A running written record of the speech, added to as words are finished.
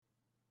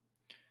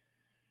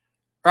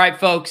All right,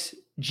 folks.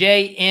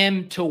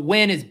 JM to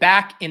Win is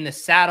back in the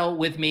saddle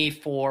with me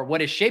for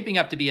what is shaping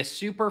up to be a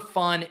super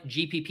fun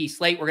GPP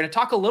slate. We're going to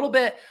talk a little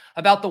bit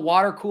about the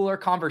water cooler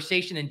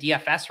conversation in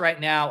DFS right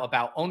now,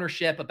 about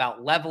ownership,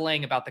 about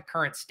leveling, about the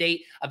current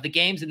state of the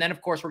games. And then,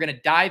 of course, we're going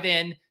to dive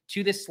in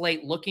to this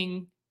slate,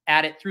 looking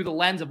at it through the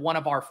lens of one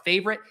of our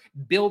favorite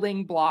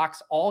building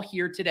blocks, all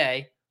here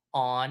today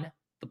on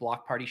the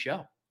Block Party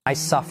Show. I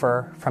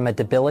suffer from a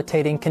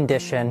debilitating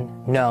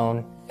condition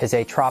known as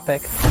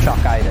atropic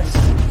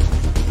chalkitis.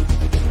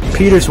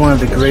 Peter's one of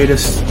the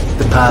greatest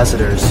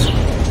depositors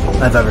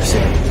I've ever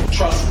seen.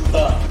 Trust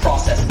the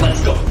process.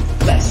 Let's go.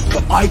 Let's go.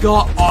 I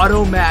got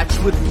auto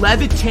matched with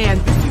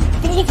Levitan. This is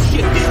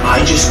bullshit. If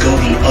I just go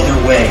the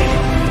other way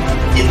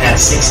in that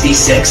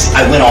 66,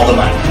 I win all the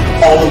money.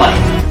 All the money.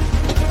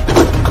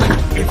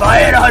 If I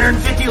had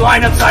 150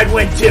 lineups, I'd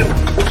win too.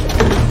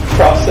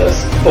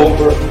 Process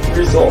over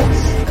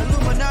results.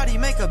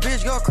 Make a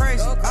bitch go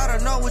crazy. I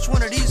don't know which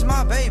one of these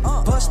my baby.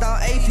 Bust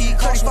out AP,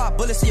 cut spot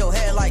bullets in your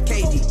head like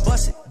KD.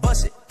 Bust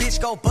it, bitch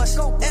go bust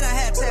it. And I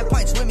had 10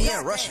 pints with me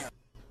in Russia.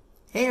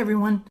 Hey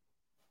everyone.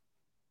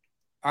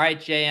 All right,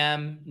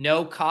 JM,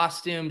 no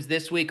costumes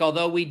this week,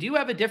 although we do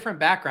have a different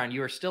background.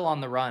 You are still on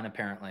the run,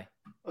 apparently.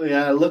 Oh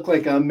yeah, I look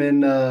like I'm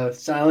in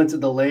Silence of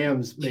the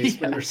Lambs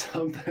basement or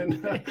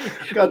something.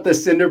 Got the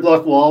cinder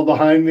block wall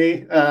behind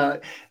me.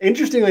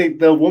 Interestingly,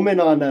 there's a woman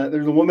on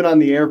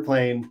the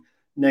airplane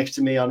next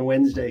to me on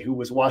Wednesday who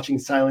was watching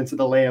Silence of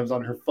the Lambs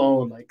on her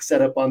phone, like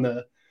set up on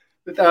the.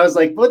 I was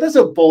like, well, that's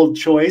a bold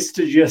choice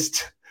to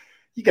just.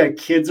 You got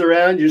kids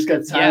around, you just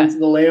got Silence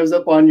of the Lambs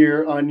up on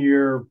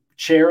your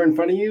chair in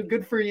front of you.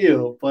 Good for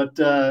you, but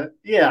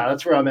yeah,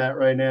 that's where I'm at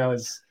right now.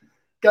 Is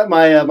got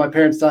my my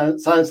parents'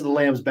 Silence of the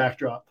Lambs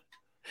backdrop.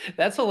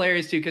 That's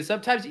hilarious too, because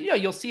sometimes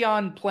you'll see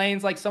on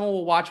planes like someone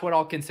will watch what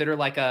I'll consider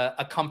like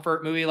a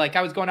comfort movie. Like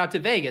I was going out to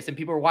Vegas and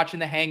people were watching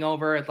The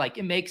Hangover. It's like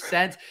it makes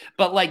sense,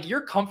 but like your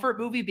comfort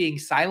movie being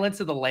Silence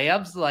of the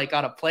Lambs, like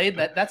on a plane,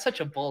 that's such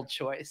a bold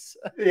choice.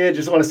 Yeah,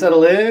 just want to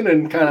settle in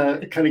and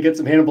kind of get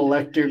some Hannibal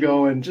Lecter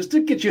going, just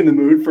to get you in the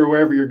mood for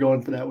wherever you're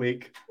going for that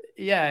week.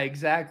 Yeah,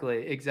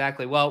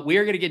 exactly. Well, we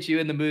are going to get you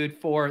in the mood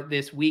for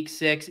this week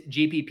 6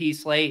 GPP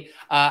slate.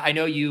 I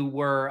know you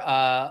were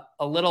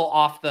a little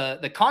off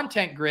the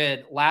content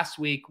grid last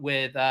week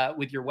with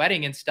your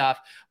wedding and stuff,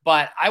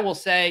 but I will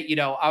say,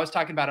 I was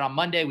talking about it on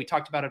Monday. We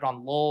talked about it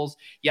on Lulz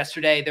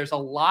yesterday. There's a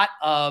lot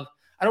of,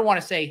 I don't want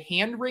to say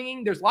hand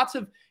wringing. There's lots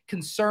of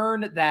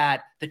concern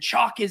that the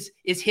chalk is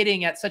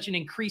hitting at such an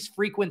increased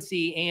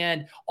frequency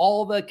and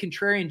all the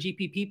contrarian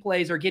GPP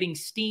plays are getting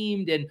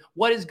steamed and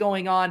what is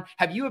going on.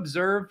 Have you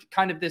observed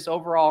kind of this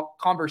overall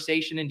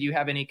conversation and do you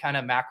have any kind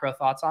of macro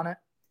thoughts on it?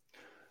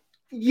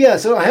 Yeah,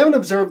 so I haven't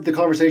observed the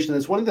conversation.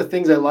 That's one of the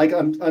things I like.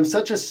 I'm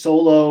such a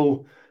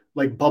solo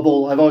like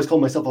bubble. I've always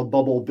called myself a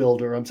bubble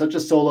builder. I'm such a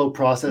solo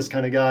process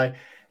kind of guy.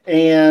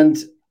 And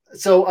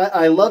so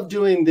I love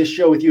doing this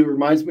show with you. It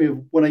reminds me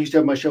of when I used to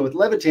have my show with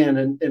Levitan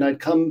and I'd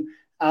come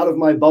out of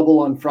my bubble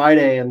on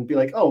Friday and be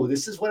like, oh,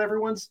 this is what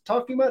everyone's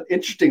talking about.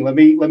 Interesting. Let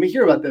me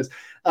hear about this.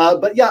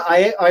 But yeah,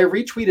 I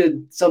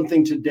retweeted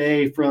something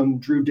today from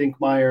Drew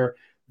Dinkmeyer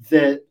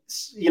that,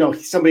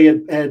 somebody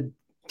had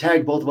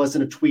tagged both of us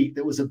in a tweet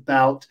that was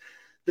about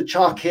the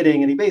chalk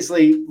hitting. And he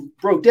basically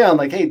broke down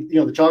like, hey,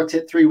 the chalk's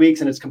hit 3 weeks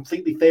and it's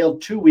completely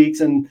failed 2 weeks.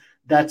 And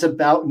that's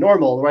about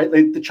normal, right?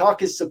 Like the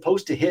chalk is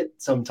supposed to hit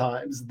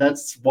sometimes.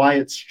 That's why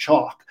it's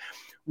chalk.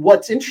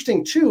 What's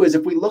interesting too is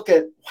if we look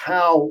at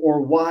how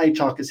or why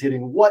chalk is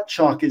hitting, what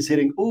chalk is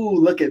hitting. Ooh,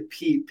 look at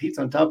Pete. Pete's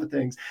on top of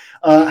things.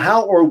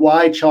 How or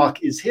why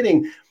chalk is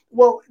hitting.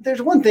 Well,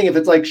 there's one thing if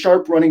it's like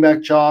sharp running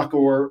back chalk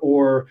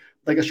or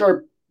like a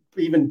sharp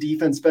even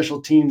defense special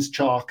teams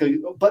chalk.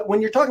 But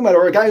when you're talking about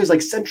or a guy who's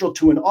like central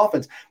to an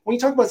offense, when you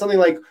talk about something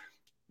like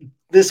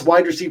this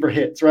wide receiver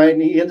hits, right?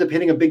 And he ends up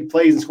hitting a big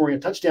plays and scoring a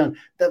touchdown.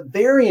 The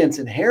variance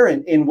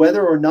inherent in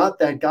whether or not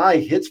that guy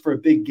hits for a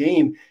big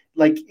game,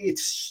 like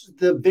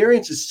the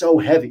variance is so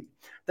heavy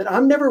that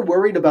I'm never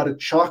worried about a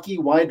chalky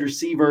wide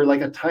receiver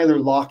like a Tyler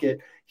Lockett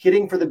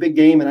hitting for the big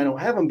game and I don't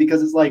have him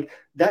because it's like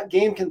that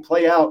game can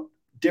play out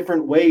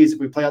different ways if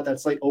we play out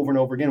that slate over and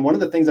over again. One of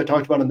the things I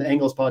talked about on the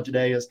Angles pod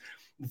today is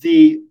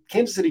the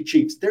Kansas City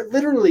Chiefs. They're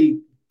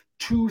literally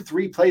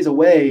 2-3 plays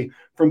away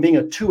from being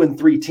a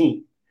 2-3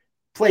 team.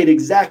 Played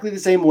exactly the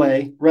same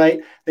way,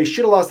 right? They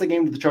should have lost the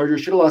game to the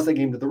Chargers, should have lost the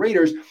game to the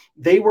Raiders.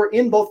 They were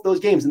in both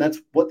those games, and that's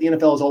what the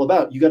NFL is all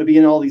about. You got to be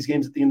in all these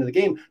games at the end of the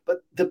game.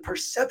 But the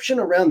perception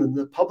around them,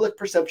 the public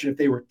perception, if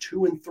they were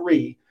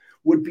 2-3,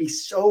 would be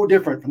so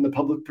different from the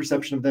public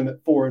perception of them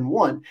at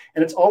 4-1.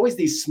 And it's always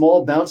these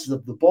small bounces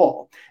of the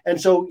ball. And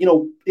so,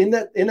 in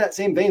that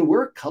same vein,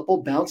 we're a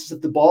couple bounces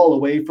of the ball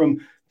away from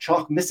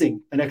chalk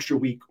missing an extra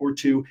week or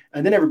two.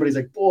 And then everybody's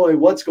like, boy,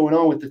 what's going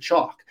on with the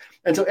chalk?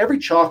 And so every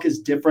chalk is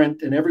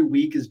different and every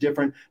week is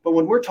different. But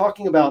when we're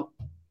talking about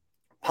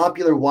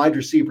popular wide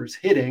receivers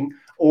hitting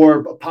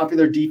or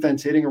popular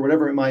defense hitting or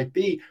whatever it might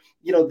be,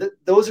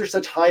 those are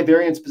such high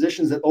variance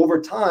positions that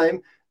over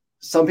time,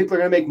 some people are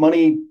going to make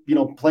money,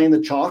 playing the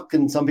chalk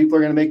and some people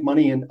are going to make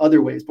money in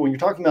other ways. But when you're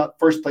talking about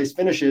first place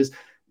finishes,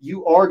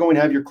 you are going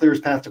to have your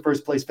clearest path to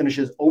first place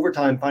finishes over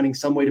time, finding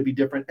some way to be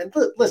different. And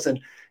listen,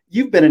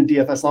 you've been in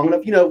DFS long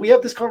enough. We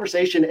have this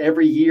conversation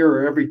every year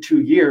or every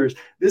 2 years.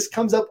 This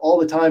comes up all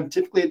the time,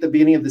 typically at the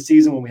beginning of the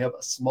season when we have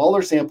a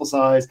smaller sample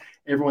size.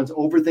 Everyone's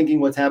overthinking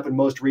what's happened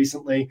most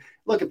recently.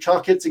 Look, if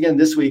chalk hits again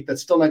this week,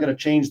 that's still not going to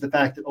change the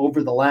fact that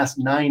over the last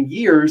 9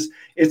 years,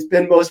 it's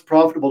been most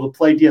profitable to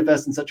play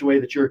DFS in such a way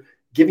that you're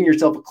giving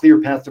yourself a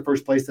clear path to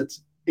first place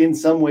that's in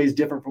some ways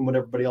different from what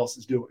everybody else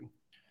is doing.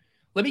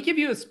 Let me give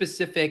you a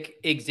specific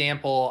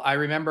example. I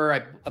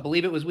remember, I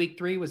believe it was week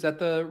 3. Was that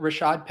the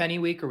Rashad Penny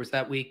week, or was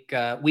that week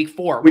 4? Week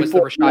 4 was the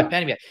Rashad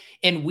Penny week.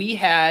 And we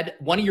had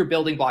one of your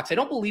building blocks. I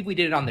don't believe we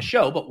did it on the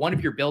show, but one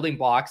of your building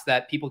blocks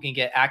that people can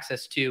get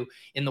access to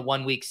in the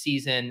 1 week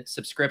season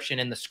subscription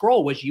in the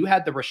scroll was you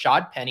had the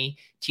Rashad Penny,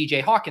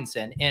 TJ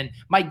Hawkinson. And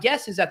my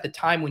guess is at the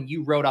time when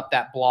you wrote up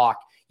that block,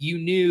 you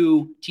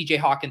knew TJ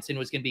Hawkinson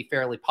was going to be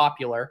fairly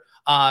popular.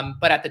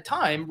 But at the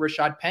time,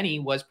 Rashad Penny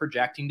was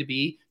projecting to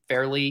be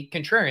fairly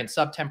contrarian,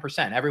 sub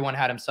 10%. Everyone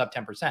had him sub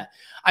 10%.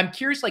 I'm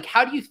curious, like,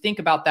 how do you think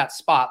about that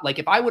spot? Like,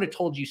 if I would have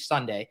told you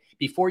Sunday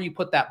before you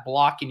put that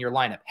block in your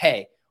lineup,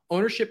 hey,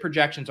 ownership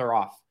projections are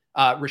off.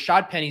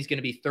 Rashad Penny is going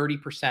to be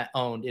 30%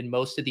 owned in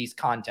most of these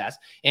contests.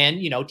 And,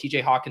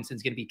 TJ Hawkinson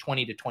is going to be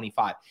 20 to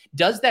 25.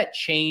 Does that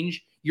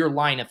change your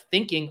line of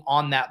thinking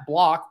on that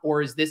block?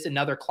 Or is this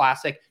another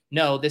classic?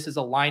 No, this is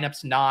a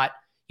lineups, not,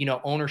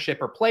 ownership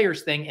or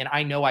players thing. And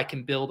I know I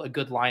can build a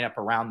good lineup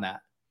around that.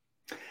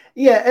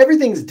 Yeah,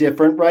 everything's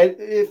different, right?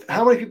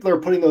 How many people are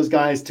putting those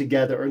guys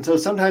together? And so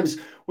sometimes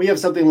we have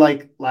something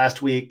like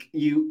last week,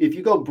 if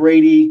you go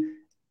Brady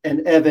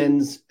and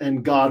Evans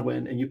and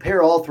Godwin and you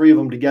pair all 3 of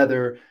them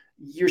together,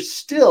 you're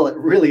still at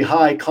really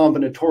high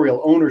combinatorial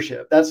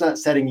ownership. That's not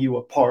setting you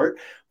apart.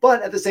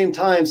 But at the same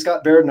time,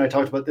 Scott Barrett and I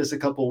talked about this a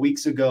couple of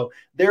weeks ago.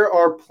 There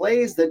are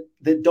plays that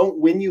don't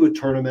win you a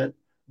tournament,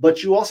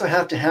 but you also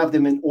have to have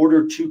them in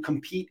order to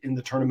compete in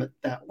the tournament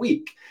that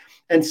week.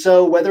 And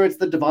so whether it's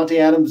the Devontae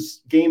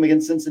Adams game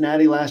against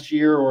Cincinnati last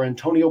year or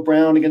Antonio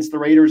Brown against the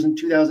Raiders in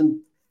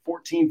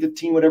 2014,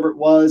 15, whatever it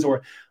was,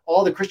 or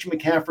all the Christian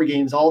McCaffrey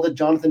games, all the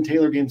Jonathan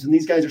Taylor games, and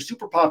these guys are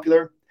super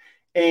popular.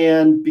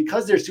 And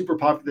because they're super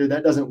popular,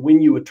 that doesn't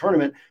win you a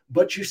tournament,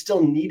 but you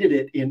still needed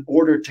it in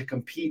order to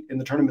compete in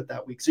the tournament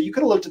that week. So you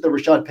could have looked at the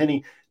Rashad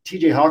Penny,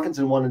 TJ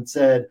Hawkinson one and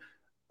said,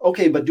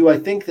 okay, but do I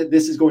think that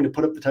this is going to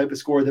put up the type of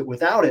score that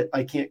without it,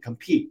 I can't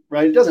compete,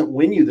 right? It doesn't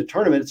win you the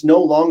tournament. It's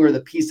no longer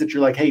the piece that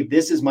you're like, hey,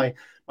 this is my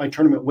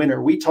tournament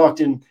winner. We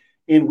talked in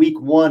week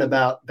 1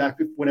 about back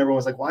when everyone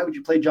was like, why would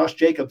you play Josh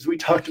Jacobs? We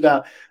talked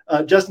about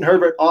Justin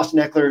Herbert, Austin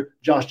Eckler,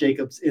 Josh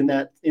Jacobs in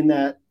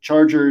that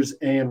Chargers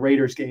and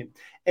Raiders game.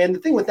 And the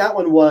thing with that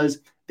one was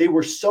they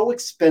were so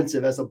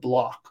expensive as a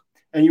block,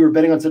 and you were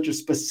betting on such a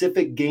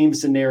specific game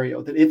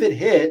scenario that if it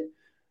hit,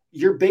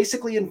 you're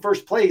basically in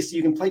first place.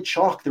 You can play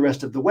chalk the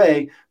rest of the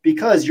way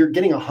because you're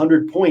getting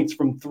 100 points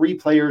from 3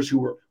 players who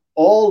were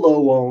all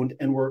low owned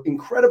and were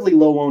incredibly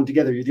low owned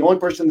together. You're the only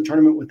person in the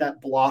tournament with that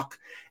block.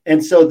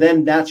 And so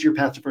then that's your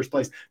path to first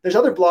place. There's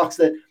other blocks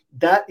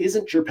that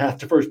isn't your path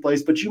to first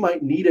place, but you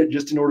might need it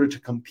just in order to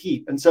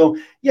compete. And so,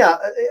 yeah,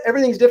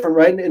 everything's different,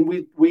 right? And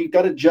we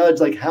got to judge,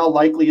 like, how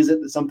likely is it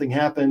that something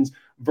happens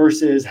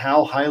versus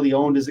how highly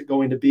owned is it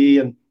going to be,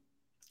 and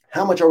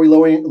how much are we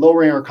lowering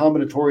our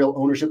combinatorial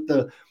ownership.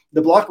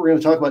 The block we're going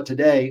to talk about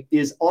today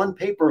is on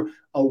paper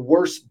a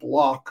worse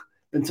block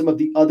than some of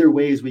the other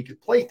ways we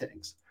could play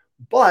things.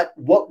 But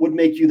what would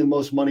make you the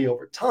most money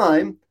over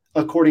time,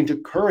 according to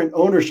current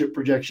ownership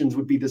projections,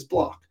 would be this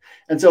block.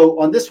 And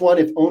so on this one,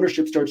 if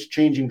ownership starts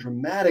changing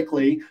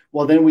dramatically,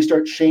 well, then we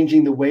start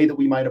changing the way that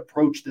we might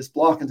approach this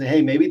block and say,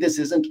 hey, maybe this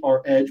isn't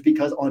our edge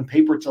because on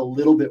paper it's a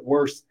little bit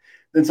worse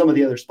than some of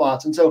the other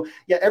spots. And so,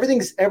 yeah,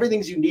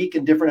 everything's unique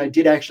and different. I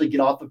did actually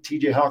get off of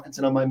TJ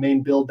Hawkinson on my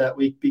main build that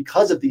week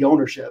because of the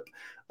ownership.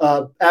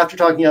 After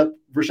talking up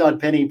Rashad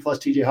Penny plus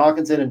TJ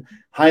Hawkinson, and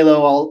Hilo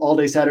all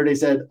day Saturday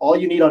said, all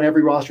you need on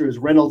every roster is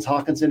Reynolds,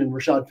 Hawkinson, and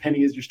Rashad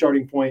Penny is your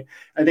starting point.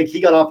 I think he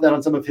got off that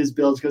on some of his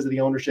builds because of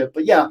the ownership.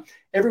 But yeah,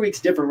 every week's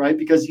different, right?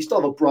 Because you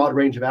still have a broad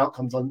range of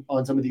outcomes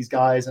on some of these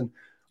guys. And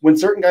when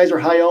certain guys are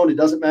high owned, it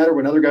doesn't matter.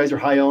 When other guys are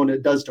high owned,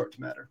 it does start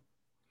to matter.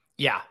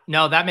 Yeah,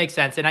 no, that makes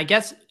sense. And I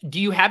guess, do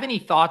you have any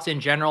thoughts in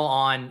general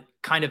on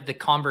kind of the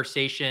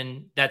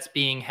conversation that's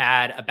being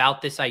had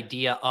about this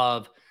idea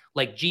of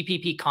like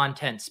GPP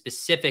content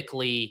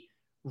specifically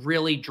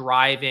really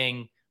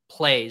driving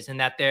plays,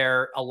 and that there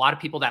are a lot of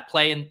people that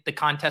play in the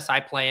contests I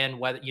play in,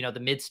 whether, the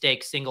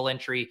mid-stakes, single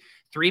entry,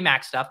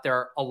 3-max stuff, there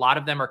are a lot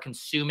of them are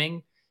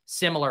consuming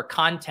similar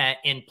content,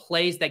 in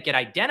plays that get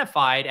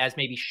identified as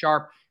maybe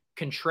sharp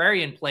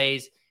contrarian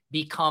plays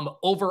become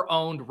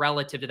over-owned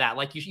relative to that.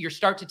 Like you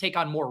start to take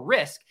on more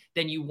risk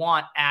than you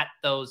want at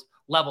those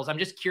levels. I'm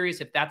just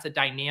curious if that's a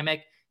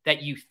dynamic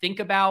that you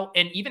think about.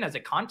 And even as a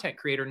content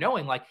creator,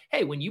 knowing like,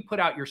 hey, when you put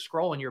out your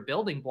scroll and your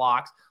building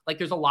blocks, like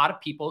there's a lot of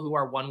people who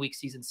are 1 week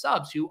season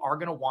subs who are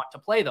going to want to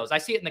play those. I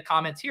see it in the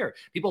comments here.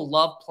 People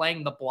love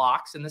playing the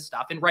blocks and the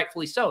stuff, and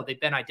rightfully so.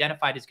 They've been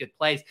identified as good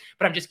plays,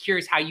 but I'm just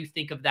curious how you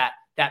think of that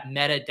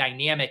meta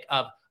dynamic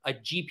of a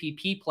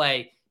GPP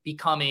play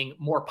becoming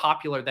more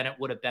popular than it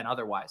would have been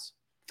otherwise?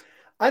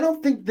 I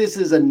don't think this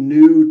is a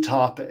new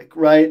topic,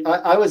 right?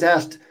 I was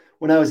asked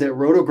when I was at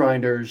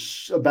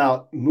RotoGrinders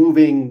about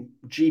moving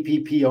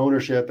GPP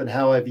ownership and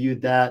how I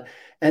viewed that.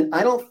 And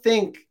I don't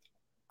think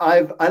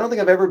I've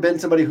ever been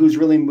somebody who's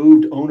really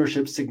moved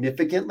ownership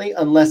significantly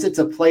unless it's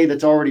a play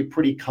that's already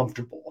pretty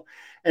comfortable.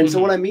 And so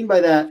what I mean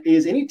by that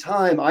is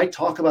anytime I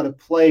talk about a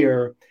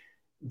player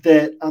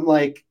that I'm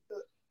like,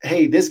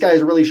 hey, this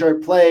guy's a really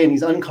sharp play and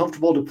he's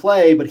uncomfortable to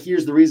play, but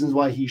here's the reasons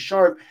why he's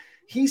sharp,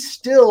 he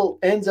still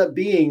ends up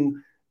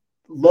being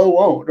low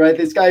owned, right?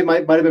 This guy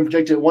might have been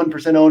projected at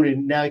 1% owned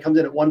and now he comes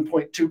in at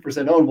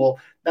 1.2% owned. Well,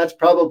 that's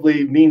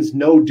probably means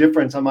no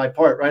difference on my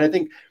part, right? I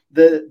think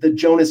the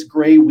Jonas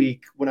Gray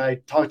week, when I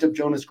talked up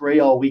Jonas Gray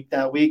all week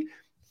that week,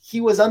 he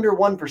was under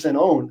 1%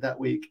 owned that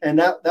week. And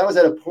that was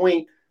at a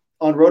point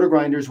on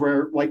RotoGrinders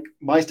where like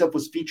my stuff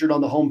was featured on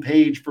the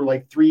homepage for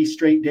like 3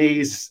 straight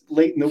days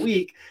late in the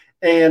week.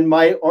 And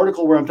my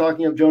article where I'm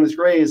talking up Jonas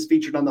Gray is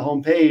featured on the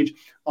homepage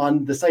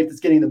on the site that's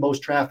getting the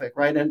most traffic,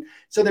 right? And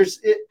so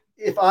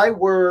if I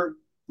were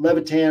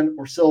Levitan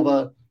or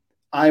Silva,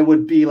 I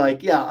would be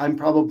like, yeah, I'm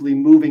probably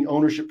moving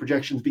ownership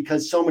projections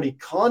because so many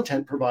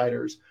content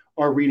providers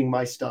are reading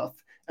my stuff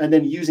and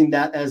then using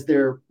that as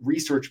their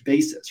research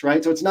basis,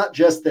 right? So it's not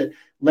just that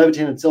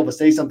Levitan and Silva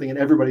say something and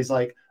everybody's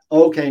like,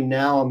 okay,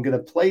 now I'm going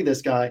to play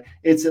this guy.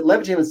 It's that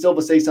Levitan and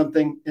Silva say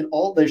something and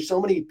there's so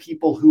many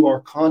people who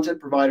are content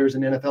providers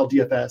in NFL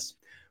DFS,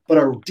 but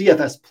are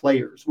DFS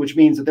players, which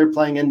means that they're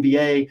playing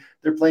NBA,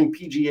 they're playing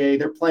PGA,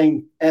 they're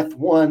playing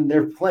F1,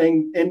 they're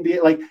playing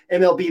NBA, like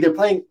MLB, they're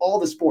playing all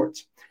the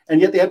sports. And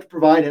yet they have to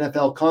provide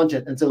NFL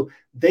content. And so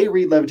they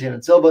read Levitan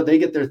and Silva, they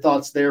get their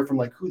thoughts there from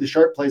like who the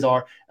sharp plays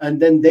are,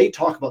 and then they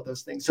talk about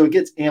those things. So it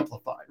gets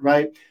amplified,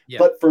 right? Yeah.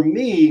 But for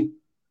me,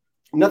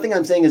 nothing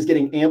I'm saying is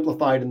getting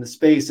amplified in the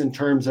space in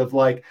terms of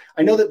like,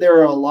 I know that there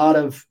are a lot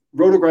of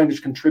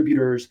RotoGrinders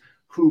contributors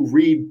who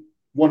read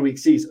 1 week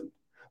season,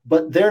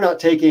 but they're not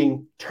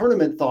taking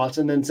tournament thoughts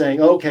and then saying,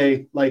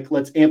 okay, like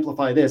let's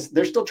amplify this.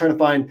 They're still trying to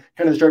find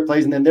kind of the sharp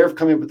plays and then they're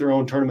coming up with their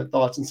own tournament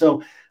thoughts. And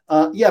so,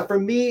 for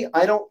me,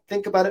 I don't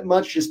think about it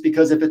much just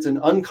because if it's an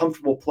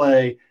uncomfortable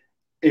play,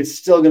 it's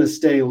still going to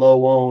stay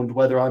low owned,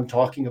 whether I'm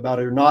talking about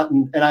it or not.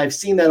 And I've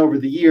seen that over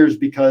the years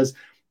because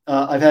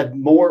I've had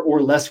more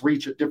or less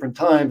reach at different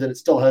times, and it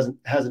still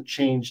hasn't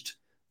changed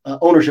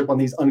ownership on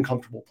these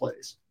uncomfortable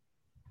plays.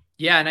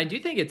 Yeah, and I do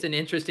think it's an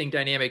interesting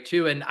dynamic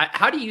too. And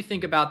how do you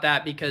think about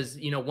that? Because,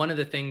 one of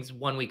the things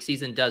 1 week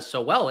season does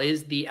so well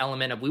is the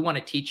element of we want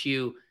to teach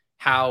you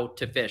how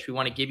to fish. We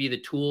want to give you the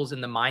tools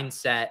and the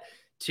mindset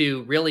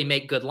to really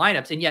make good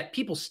lineups. And yet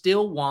people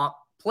still want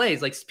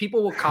plays. Like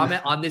people will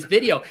comment on this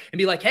video and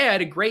be like, hey, I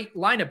had a great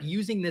lineup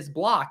using this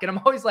block. And I'm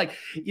always like,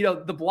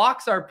 the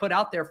blocks are put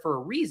out there for a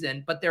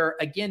reason, but they're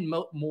again,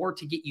 more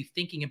to get you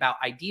thinking about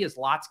ideas.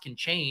 Lots can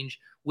change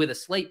with a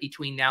slate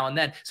between now and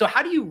then. So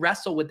how do you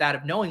wrestle with that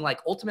of knowing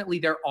like, ultimately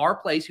there are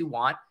plays who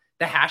want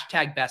the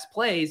hashtag best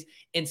plays.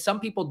 And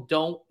some people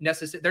don't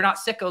necessarily, they're not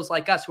sickos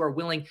like us who are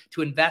willing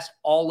to invest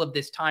all of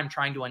this time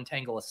trying to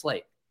untangle a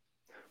slate.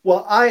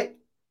 Well,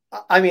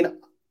 I mean,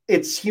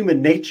 it's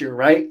human nature,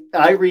 right?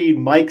 I read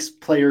Mike's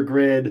player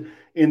grid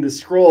in the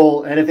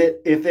scroll, and if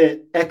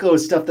it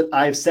echoes stuff that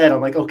I've said, I'm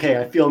like, okay,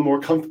 I feel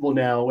more comfortable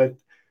now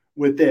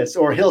with this.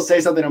 Or he'll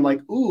say something, I'm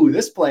like, ooh,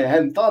 this play, I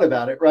hadn't thought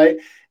about it, right?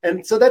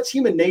 And so that's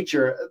human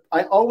nature.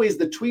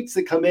 The tweets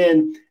that come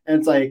in, and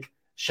it's like,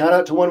 shout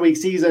out to 1 week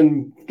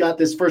season, got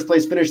this first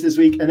place finish this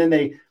week, and then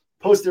they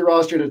post their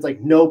roster, and it's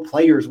like no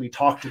players we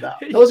talked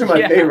about. Those are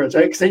my favorites,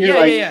 right? Because then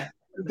you're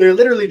they're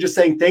literally just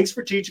saying, thanks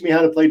for teaching me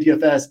how to play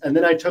DFS. And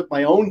then I took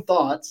my own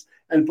thoughts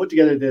and put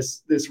together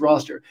this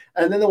roster.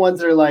 And then the ones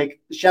that are like,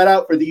 shout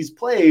out for these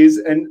plays.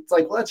 And it's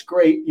like, well, that's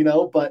great,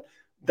 but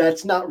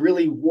that's not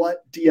really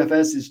what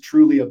DFS is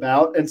truly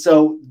about. And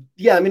so,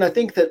 I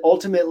think that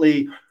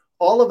ultimately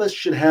all of us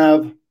should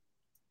have,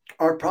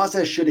 our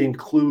process should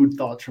include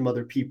thoughts from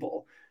other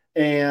people.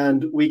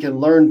 And we can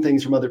learn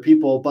things from other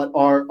people, but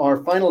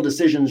our final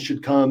decisions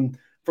should come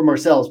from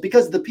ourselves.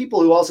 Because the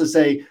people who also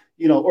say,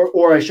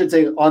 or I should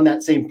say on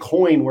that same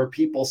coin where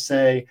people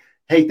say,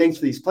 hey, thanks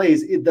for these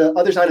plays. The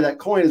other side of that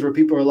coin is where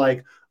people are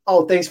like,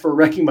 oh, thanks for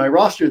wrecking my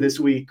roster this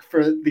week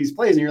for these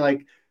plays. And you're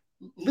like,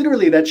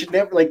 literally that should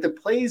never, like the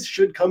plays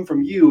should come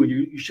from you.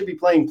 You should be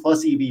playing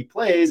plus EV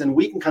plays and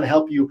we can kind of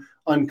help you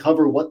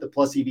uncover what the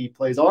plus EV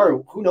plays are.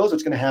 Who knows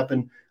what's going to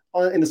happen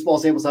in the small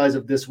sample size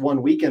of this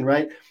one weekend,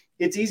 right?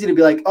 It's easy to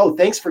be like, oh,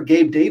 thanks for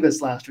Gabe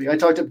Davis last week. I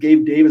talked up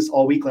Gabe Davis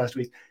all week last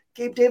week.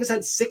 Gabe Davis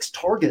had 6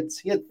 targets.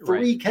 He had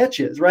 3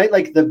 catches, right?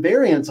 Like the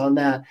variance on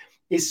that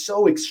is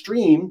so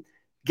extreme.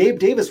 Gabe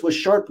Davis was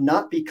sharp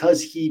not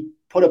because he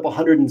put up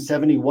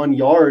 171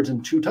 yards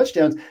and 2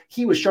 touchdowns.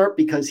 He was sharp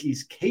because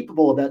he's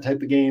capable of that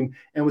type of game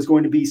and was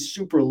going to be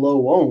super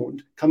low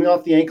owned coming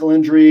off the ankle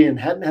injury and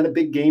hadn't had a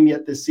big game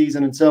yet this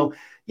season. And so,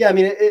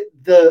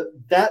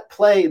 that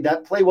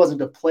play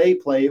wasn't a play,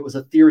 it was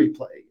a theory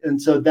play. And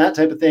so that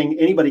type of thing,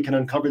 anybody can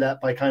uncover that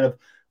by kind of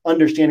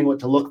understanding what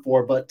to look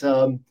for. But,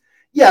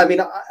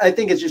 I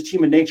think it's just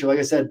human nature. Like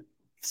I said,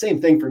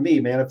 same thing for me,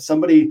 man. If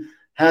somebody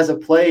has a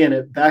play and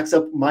it backs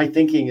up my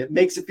thinking, it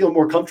makes it feel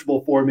more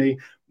comfortable for me,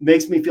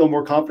 makes me feel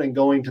more confident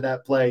going to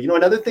that play.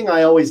 Another thing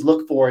I always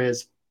look for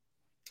is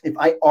if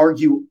I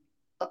argue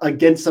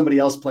against somebody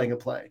else playing a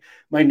play.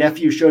 My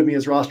nephew showed me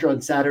his roster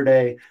on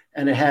Saturday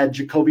and it had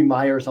Jakobi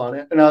Meyers on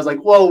it. And I was like,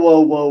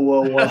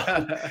 whoa.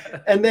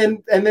 and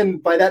then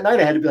by that night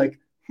I had to be like,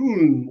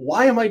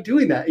 why am I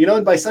doing that?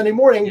 And by Sunday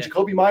morning,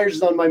 Jakobi Meyers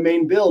is on my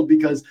main build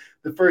because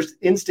the first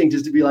instinct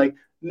is to be like,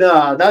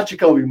 nah, not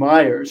Jakobi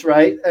Meyers,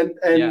 right?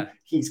 And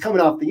he's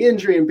coming off the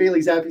injury and Bailey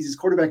Zappe's his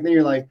quarterback. And then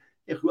you're like,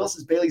 who else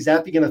is Bailey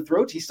Zappe going to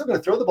throw to? He's still going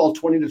to throw the ball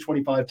 20 to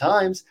 25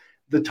 times.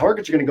 The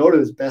targets are going to go to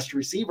his best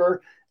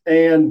receiver.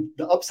 And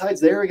the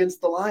upside's there against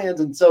the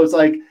Lions. And so it's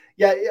like,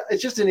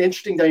 it's just an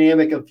interesting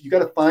dynamic of you got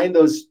to find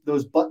those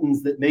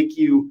buttons that make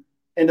you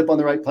end up on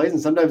the right plays.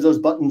 And sometimes those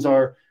buttons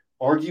are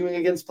arguing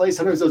against plays.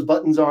 Sometimes those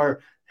buttons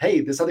are,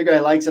 hey, this other guy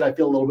likes it. I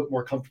feel a little bit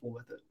more comfortable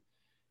with it.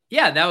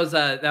 Yeah, that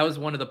was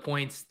one of the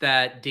points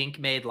that Dink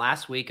made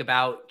last week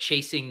about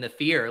chasing the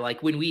fear.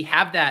 Like when we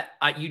have that,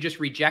 you just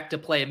reject a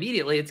play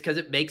immediately. It's because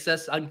it makes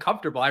us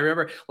uncomfortable. I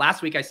remember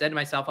last week I said to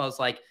myself, I was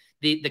like,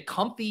 the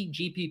comfy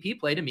GPP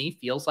play to me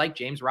feels like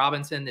James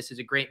Robinson. This is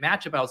a great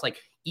matchup. I was like,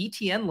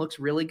 ETN looks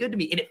really good to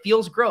me and it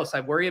feels gross.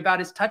 I worry about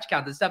his touch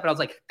count and stuff. And I was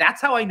like, that's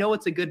how I know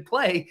it's a good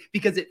play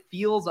because it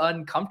feels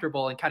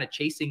uncomfortable and kind of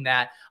chasing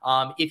that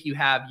if you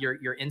have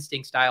your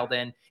instincts dialed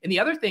in. And the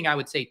other thing I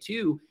would say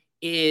too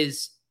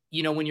is,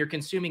 when you're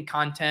consuming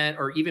content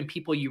or even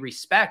people you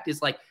respect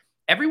is like,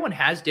 everyone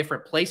has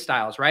different play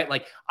styles, right?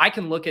 Like I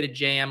can look at a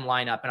JM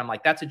lineup and I'm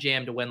like, that's a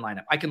JM to win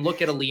lineup. I can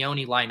look at a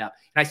Leone lineup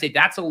and I say,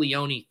 that's a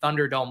Leone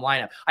Thunderdome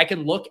lineup. I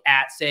can look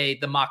at, say,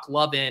 the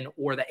McLovin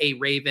or the A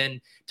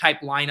Raven type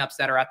lineups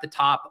that are at the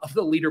top of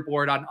the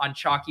leaderboard on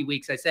chalky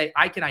weeks. I say,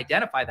 I can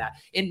identify that.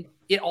 And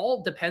it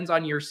all depends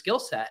on your skill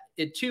set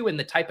too, and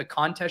the type of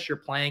contest you're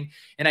playing.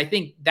 And I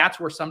think that's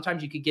where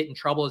sometimes you could get in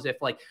trouble is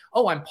if like,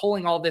 oh, I'm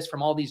pulling all this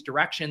from all these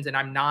directions and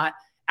I'm not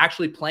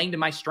actually playing to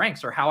my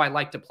strengths or how I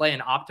like to play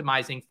and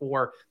optimizing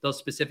for those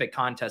specific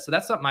contests. So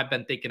that's something I've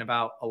been thinking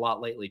about a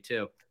lot lately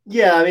too.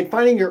 Yeah. I mean,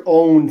 finding your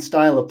own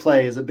style of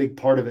play is a big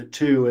part of it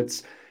too.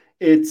 It's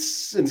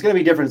going to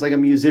be different. It's like a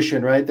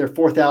musician, right? Their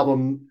fourth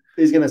album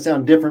is going to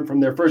sound different from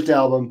their first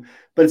album,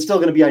 but it's still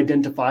going to be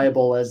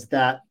identifiable as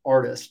that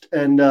artist.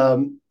 And,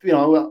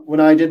 when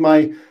I did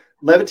my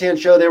Levitan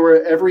show, there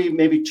were every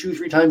maybe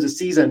 2-3 times a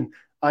season,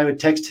 I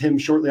would text him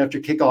shortly after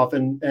kickoff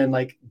and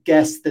like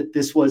guess that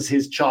this was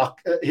his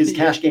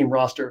cash game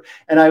roster.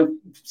 And I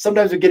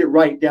sometimes would get it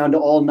right down to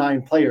all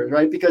 9 players,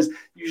 right? Because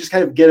you just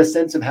kind of get a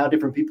sense of how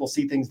different people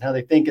see things and how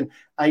they think. And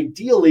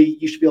ideally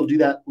you should be able to do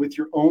that with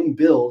your own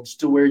builds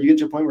to where you get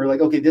to a point where you're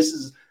like, okay, this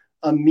is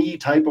a me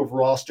type of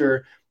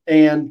roster.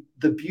 And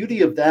the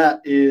beauty of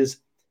that is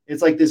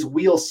it's like this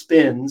wheel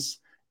spins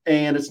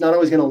and it's not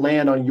always going to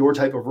land on your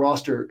type of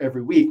roster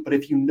every week. But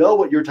if you know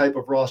what your type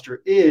of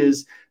roster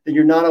is, then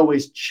you're not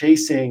always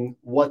chasing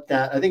what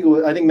that. I think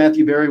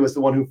Matthew Berry was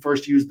the one who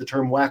first used the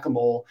term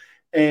whack-a-mole,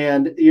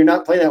 and you're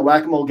not playing that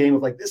whack-a-mole game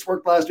of like this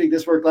worked last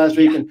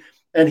week,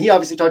 and he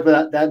obviously talked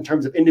about that in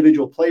terms of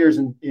individual players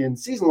in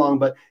season long,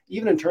 but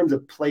even in terms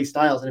of play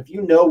styles. And if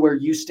you know where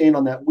you stand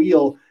on that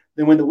wheel,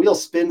 then when the wheel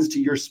spins to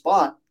your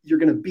spot, you're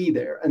going to be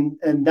there,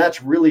 and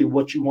that's really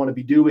what you want to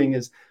be doing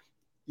is.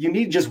 You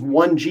need just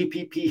one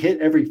GPP hit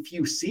every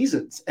few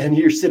seasons and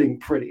you're sitting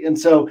pretty. And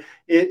so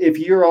if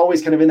you're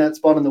always kind of in that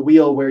spot on the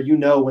wheel where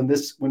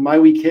when my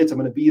week hits, I'm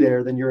going to be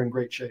there, then you're in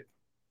great shape.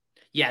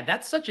 Yeah,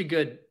 that's such a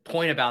good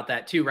point about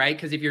that too, right?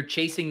 Because if you're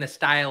chasing the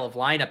style of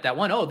lineup, that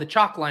one, oh, the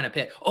chalk lineup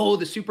hit, oh,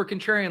 the super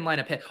contrarian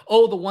lineup hit,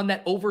 oh, the one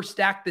that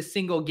overstacked the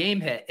single game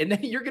hit. And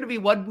then you're going to be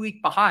 1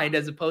 week behind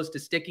as opposed to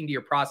sticking to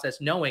your process,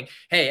 knowing,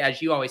 hey,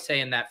 as you always say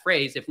in that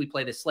phrase, if we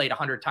play the slate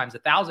 100 times,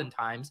 1,000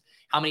 times,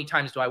 how many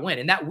times do I win?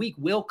 And that week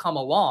will come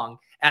along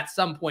at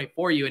some point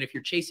for you. And if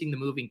you're chasing the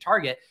moving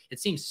target, it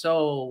seems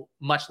so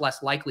much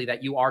less likely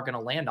that you are going to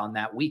land on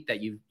that week that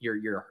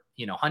you're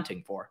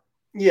hunting for.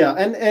 Yeah.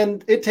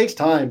 And it takes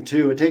time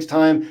too. It takes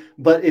time,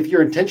 but if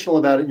you're intentional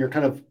about it and you're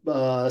kind of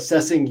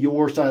assessing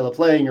your style of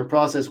play and your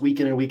process week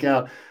in and week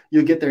out,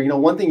 you'll get there.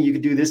 One thing you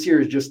could do this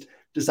year is just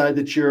decide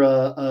that you're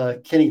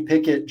a Kenny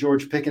Pickett,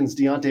 George Pickens,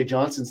 Deontay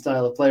Johnson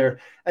style of player.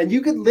 And you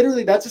could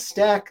literally, that's a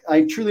stack.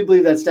 I truly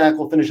believe that stack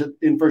will finish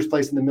in first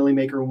place in the Millie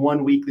Maker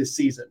 1 week this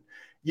season.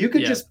 You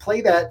could just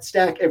play that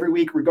stack every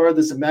week,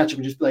 regardless of matchup,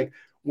 and just be like,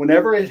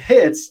 whenever it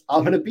hits,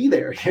 I'm going to be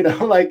there.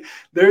 Like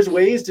there's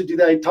ways to do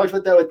that. I talked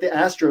about that with the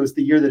Astros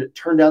the year that it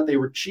turned out they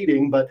were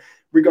cheating, but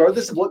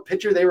regardless of what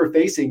pitcher they were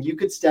facing, you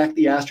could stack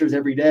the Astros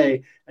every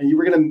day and you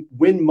were going to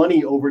win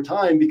money over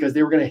time because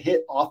they were going to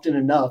hit often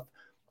enough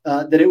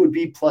that it would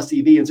be plus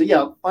EV. And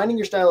so, finding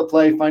your style of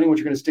play, finding what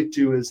you're going to stick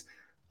to is,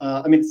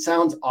 it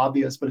sounds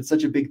obvious, but it's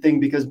such a big thing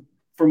because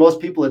for most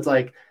people, it's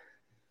like,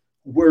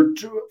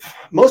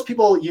 most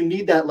people, you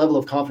need that level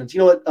of confidence. You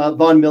know what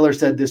Von Miller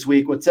said this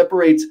week, what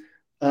separates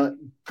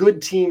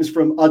good teams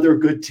from other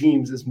good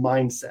teams is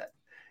mindset.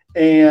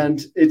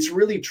 And it's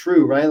really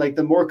true, right? Like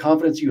the more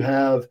confidence you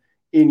have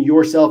in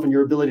yourself and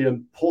your ability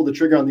to pull the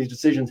trigger on these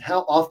decisions.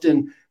 How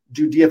often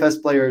do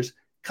DFS players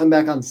come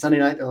back on Sunday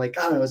night? They're like,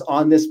 God, I was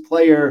on this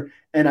player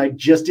and I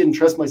just didn't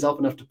trust myself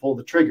enough to pull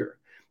the trigger.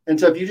 And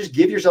so if you just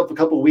give yourself a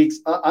couple of weeks,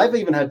 I've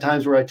even had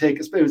times where I take,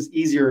 especially it was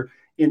easier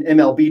in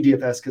MLB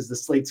DFS because the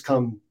slates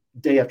come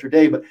day after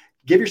day, but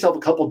give yourself a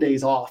couple of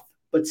days off,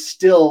 but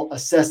still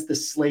assess the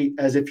slate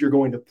as if you're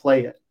going to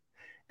play it.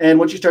 And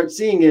what you start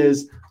seeing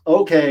is,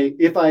 okay,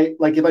 if I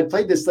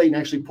played this slate and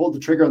actually pulled the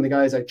trigger on the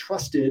guys I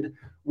trusted,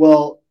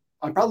 well,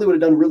 I probably would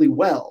have done really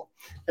well.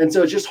 And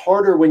so it's just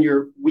harder when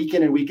you're week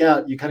in and week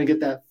out, you kind of get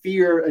that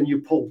fear and you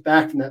pull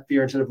back from that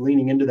fear instead of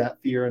leaning into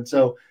that fear. And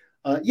so,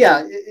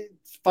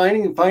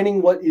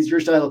 finding what is your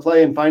style of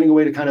play and finding a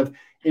way to kind of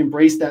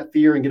embrace that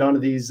fear and get onto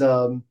these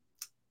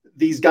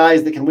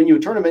guys that can win you a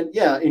tournament.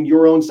 Yeah. In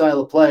your own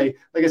style of play.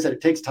 Like I said, it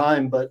takes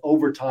time, but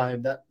over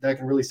time that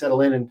can really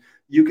settle in and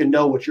you can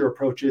know what your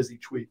approach is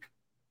each week.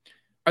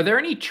 Are there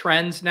any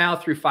trends now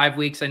through 5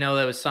 weeks? I know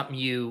that was something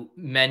you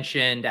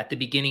mentioned at the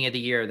beginning of the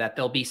year, that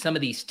there'll be some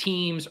of these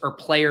teams or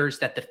players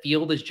that the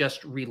field is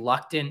just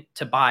reluctant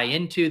to buy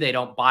into. They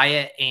don't buy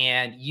it.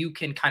 And you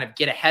can kind of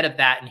get ahead of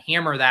that and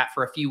hammer that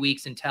for a few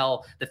weeks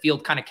until the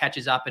field kind of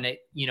catches up and it,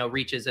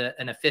 reaches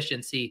an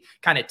efficiency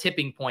kind of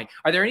tipping point.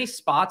 Are there any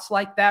spots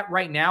like that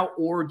right now?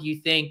 Or do you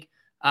think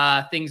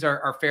things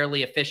are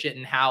fairly efficient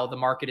in how the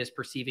market is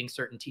perceiving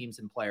certain teams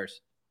and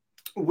players?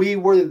 We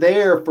were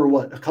there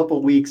for a couple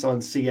of weeks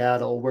on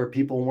Seattle where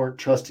people weren't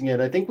trusting it.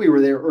 I think we were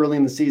there early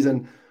in the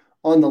season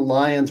on the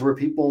Lions where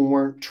people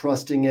weren't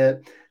trusting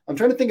it. I'm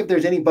trying to think if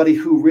there's anybody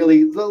who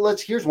really,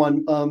 here's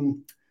one,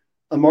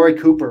 Amari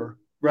Cooper,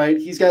 right?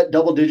 He's got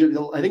double digit,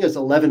 I think it's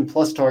 11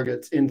 plus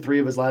targets in 3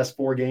 of his last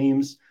 4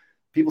 games.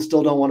 People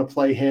still don't want to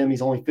play him.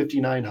 He's only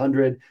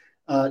 5,900.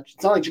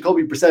 It's not like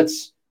Jacoby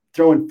Brissett's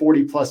throwing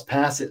 40 plus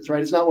passes,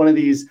 right? It's not one of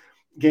these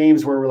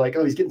games where we're like,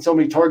 oh, he's getting so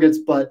many targets,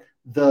 but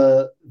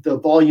the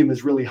volume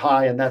is really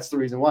high. And that's the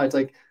reason why. It's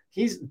like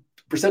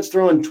Brissett's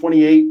throwing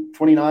 28,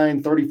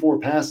 29, 34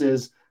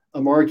 passes.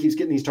 Amari keeps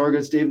getting these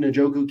targets. David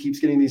Njoku keeps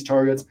getting these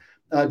targets.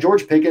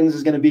 George Pickens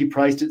is going to be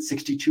priced at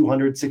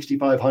 6,200,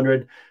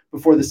 6,500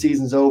 before the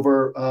season's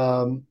over.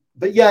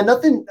 But yeah,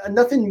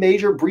 nothing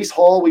major. Breece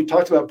Hall, we've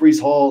talked about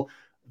Breece Hall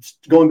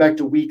going back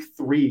to week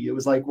 3. It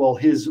was like, well,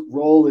 his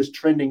role is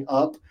trending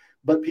up,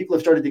 but people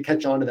have started to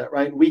catch on to that,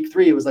 right? In week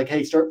 3, it was like,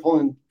 hey, start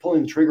pulling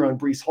the trigger on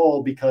Breece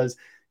Hall because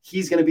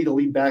he's going to be the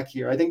lead back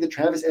here. I think that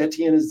Travis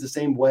Etienne is the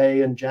same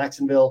way in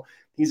Jacksonville.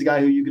 He's a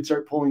guy who you could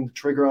start pulling the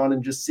trigger on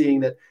and just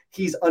seeing that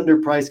he's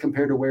underpriced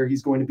compared to where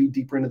he's going to be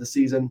deeper into the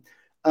season.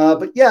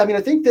 But yeah, I mean,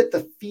 I think that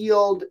the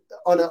field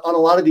on a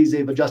lot of these,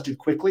 they've adjusted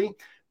quickly,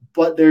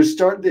 but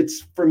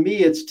for me,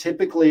 it's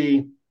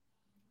typically,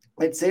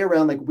 I'd say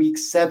around like week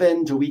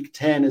 7 to week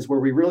 10 is where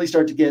we really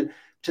start to get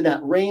to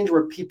that range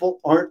where people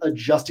aren't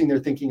adjusting their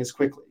thinking as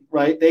quickly,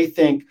 right? They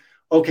think,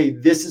 okay,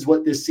 this is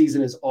what this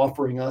season is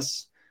offering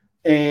us.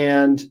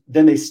 And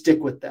then they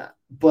stick with that.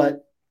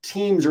 But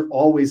teams are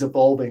always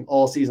evolving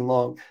all season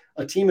long.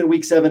 A team in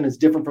week 7 is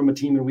different from a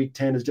team in week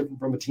 10 is different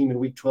from a team in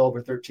week 12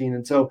 or 13.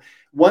 And so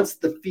once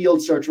the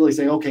field starts really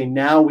saying, okay,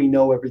 now we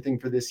know everything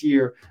for this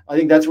year, I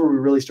think that's where we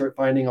really start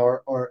finding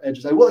our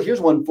edges. Here's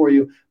one for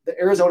you. The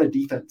Arizona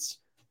defense,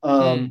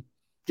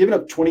 giving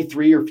up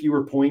 23 or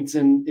fewer points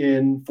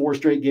in 4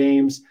 straight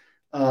games.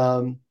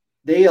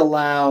 They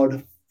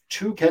allowed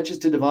 2 catches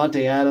to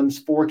Devontae Adams,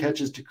 4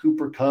 catches to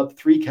Cooper Kupp,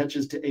 3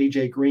 catches to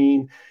AJ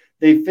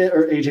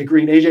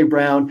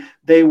Brown.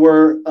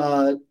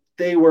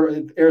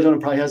 Arizona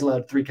probably has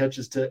allowed 3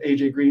 catches to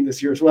AJ Green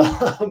this year as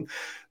well.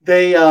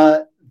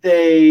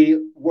 They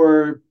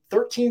were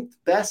 13th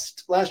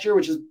best last year,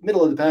 which is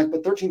middle of the pack,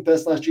 but 13th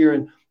best last year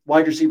in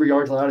wide receiver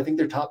yards allowed. I think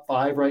they're top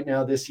 5 right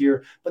now this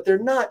year, but they're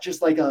not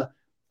just like a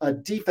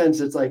defense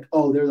that's like,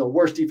 oh, they're the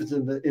worst defense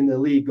in the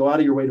league. Go out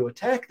of your way to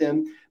attack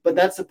them. But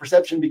that's the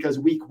perception because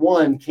week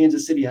 1,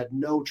 Kansas City had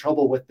no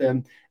trouble with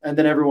them. And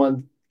then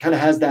everyone kind of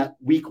has that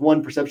week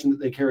 1 perception that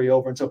they carry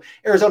over. And so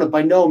Arizona,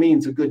 by no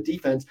means a good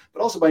defense,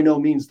 but also by no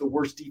means the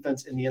worst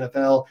defense in the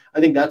NFL.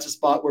 I think that's a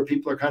spot where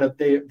people are kind of,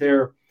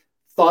 their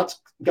thoughts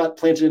got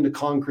planted into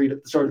concrete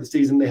at the start of the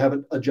season. They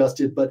haven't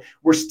adjusted, but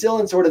we're still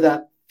in sort of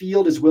that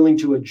field is willing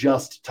to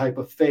adjust type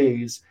of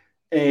phase.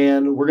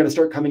 And we're going to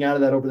start coming out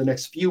of that over the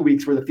next few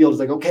weeks where the field is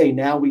like, okay,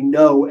 now we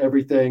know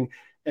everything.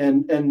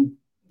 And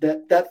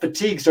that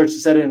fatigue starts to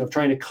set in of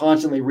trying to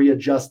constantly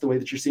readjust the way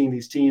that you're seeing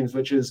these teams,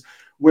 which is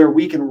where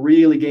we can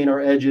really gain our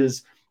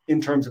edges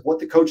in terms of what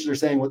the coaches are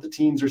saying, what the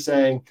teams are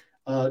saying.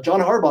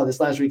 John Harbaugh this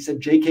last week said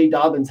J.K.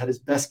 Dobbins had his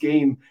best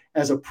game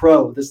as a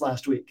pro this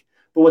last week.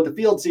 But what the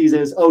field sees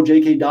is, oh,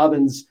 J.K.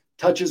 Dobbins'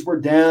 touches were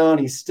down.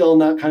 He's still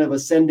not kind of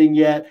ascending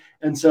yet.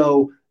 And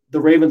so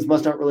the Ravens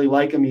must not really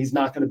like him. He's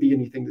not going to be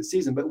anything this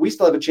season, but we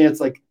still have a chance.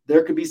 Like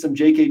there could be some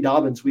J.K.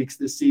 Dobbins weeks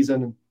this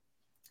season.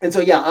 And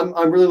so, yeah,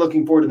 I'm really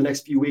looking forward to the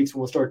next few weeks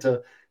when we'll start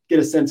to get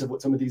a sense of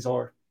what some of these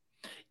are.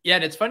 Yeah,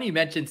 and it's funny you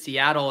mentioned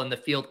Seattle and the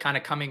field kind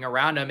of coming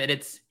around them. And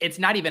it's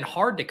not even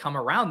hard to come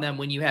around them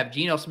when you have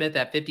Geno Smith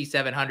at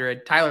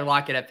 5,700, Tyler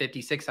Lockett at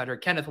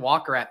 5,600, Kenneth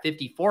Walker at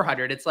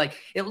 5,400. It's like,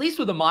 at least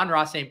with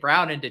Amon-Ra St.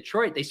 Brown in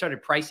Detroit, they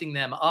started pricing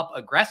them up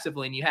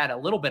aggressively, and you had a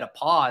little bit of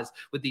pause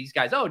with these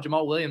guys. Oh,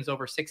 Jamal Williams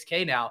over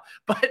 6K now.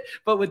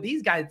 But with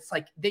these guys, it's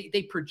like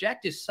they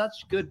project as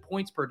such good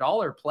points per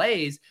dollar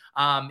plays.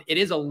 It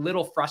is a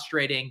little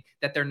frustrating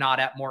that they're not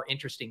at more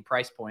interesting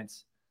price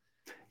points.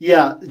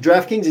 Yeah,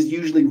 DraftKings is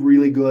usually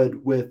really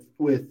good with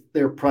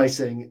their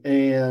pricing,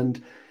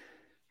 and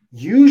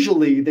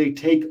usually they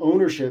take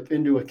ownership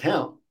into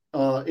account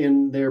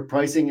in their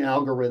pricing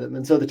algorithm.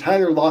 And so the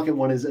Tyler Lockett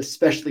one is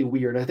especially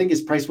weird. I think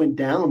his price went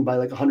down by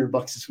like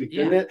 $100 this week,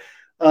 didn't it?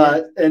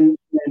 And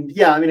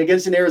yeah, I mean,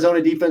 against an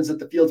Arizona defense that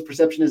the field's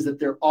perception is that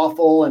they're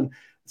awful, and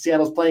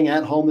Seattle's playing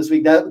at home this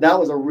week. That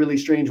was a really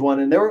strange one.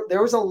 And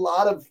there was a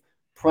lot of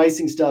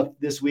pricing stuff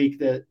this week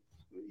that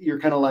you're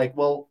kind of like,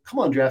 well, come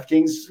on,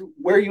 DraftKings,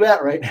 where are you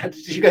at right now?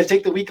 Did you guys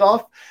take the week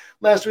off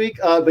last week?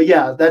 But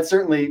yeah, that's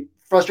certainly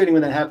frustrating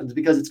when that happens,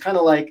 because it's kind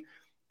of like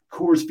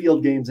Coors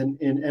Field games in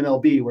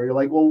MLB, where you're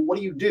like, well, what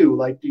do you do?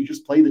 Like, do you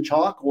just play the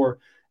chalk, or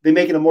they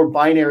make it a more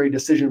binary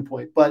decision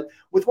point? But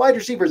with wide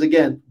receivers,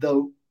 again,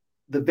 though,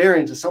 the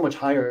variance is so much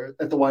higher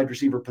at the wide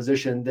receiver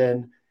position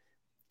than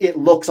it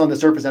looks on the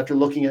surface after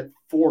looking at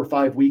 4 or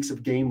 5 weeks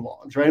of game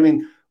logs, right? I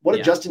mean, what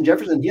did Justin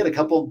Jefferson? He had a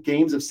couple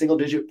games of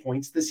single-digit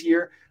points this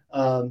year.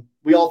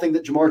 We all think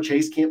that Jamar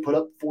Chase can't put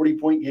up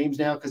 40-point games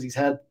now because he's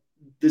had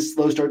this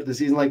slow start to the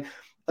season. Like,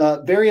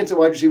 variance at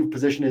wide receiver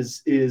position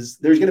is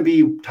there's going to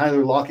be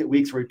Tyler Lockett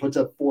weeks where he puts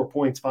up 4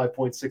 points, 5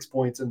 points, 6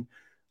 points, and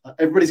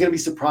everybody's going to be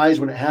surprised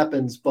when it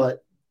happens.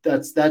 But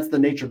that's the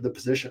nature of the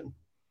position.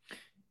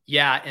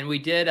 Yeah, and we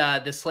did.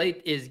 The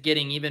slate is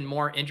getting even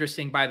more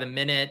interesting by the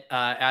minute.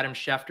 Adam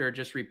Schefter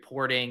just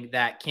reporting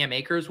that Cam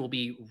Akers will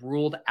be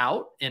ruled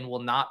out and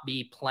will not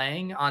be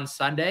playing on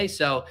Sunday.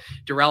 So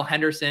Darrell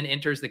Henderson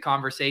enters the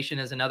conversation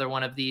as another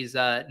one of these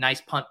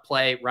nice punt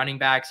play running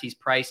backs. He's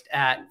priced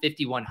at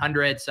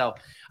 5,100. So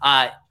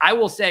I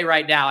will say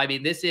right now, I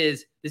mean, this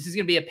is going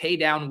to be a pay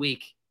down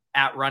week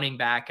at running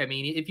back. I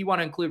mean, if you want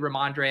to include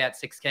Ramondre at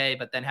 6K,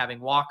 but then having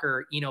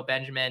Walker, Eno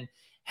Benjamin,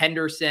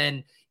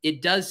 Henderson,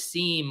 it does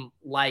seem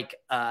like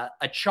a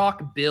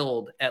chalk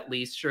build, at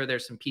least. Sure,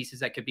 there's some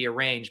pieces that could be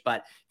arranged,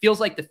 but feels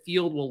like the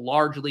field will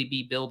largely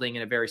be building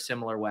in a very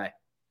similar way.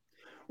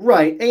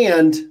 Right.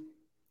 And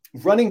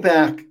running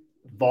back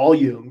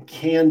volume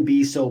can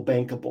be so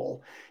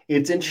bankable.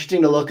 It's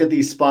interesting to look at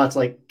these spots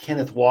like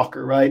Kenneth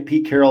Walker, right?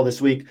 Pete Carroll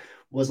this week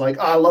was like,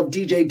 oh, I love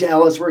DJ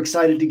Dallas. We're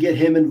excited to get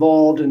him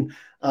involved. And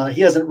he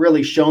hasn't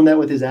really shown that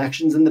with his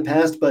actions in the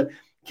past, but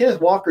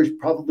Kenneth Walker is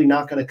probably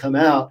not going to come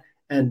out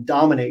and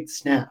dominate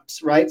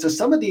snaps, right? So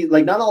some of the,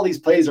 like, not all these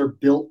plays are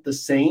built the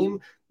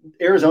same.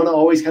 Arizona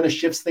always kind of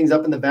shifts things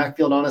up in the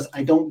backfield on us.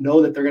 I don't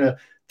know that they're going to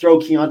throw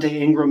Keontae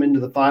Ingram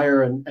into the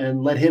fire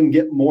and let him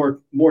get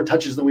more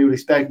touches than we would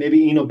expect.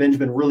 Maybe Eno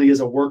Benjamin really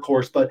is a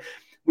workhorse, but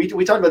we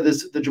talked about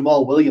this, the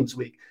Jamal Williams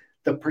week.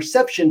 The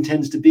perception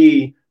tends to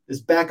be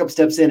this backup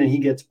steps in and he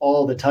gets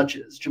all the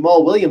touches.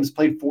 Jamal Williams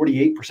played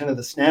 48% of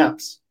the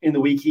snaps in the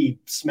week he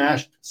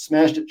smashed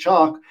at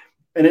chalk.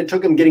 And it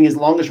took him getting his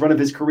longest run of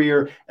his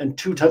career and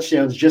 2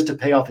 touchdowns just to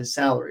pay off his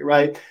salary,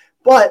 right?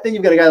 But then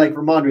you've got a guy like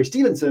Ramondre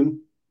Stevenson.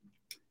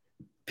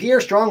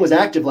 Pierre Strong was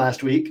active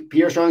last week.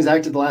 Pierre Strong's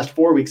active the last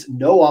 4 weeks.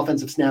 No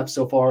offensive snaps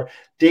so far.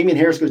 Damian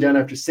Harris goes down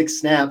after 6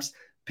 snaps.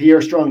 Pierre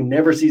Strong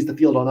never sees the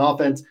field on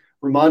offense.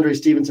 Ramondre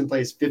Stevenson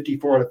plays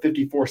 54 out of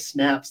 54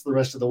 snaps the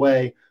rest of the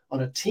way.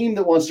 On a team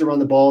that wants to run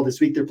the ball this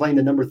week, they're playing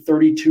the number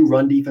 32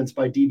 run defense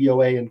by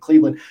DVOA in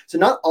Cleveland. So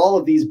not all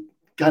of these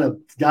kind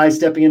of guys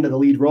stepping into the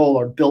lead role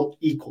are built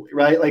equally,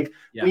 right? Like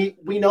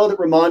we know that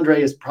Ramondre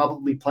is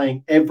probably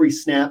playing every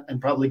snap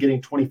and probably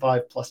getting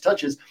 25 plus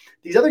touches.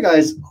 These other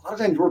guys, a lot of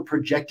times we're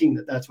projecting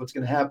that that's what's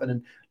going to happen.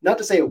 And not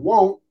to say it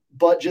won't,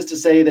 but just to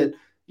say that,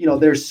 you know,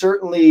 there's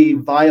certainly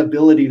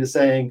viability to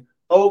saying,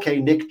 okay,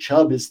 Nick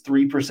Chubb is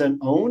 3%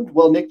 owned.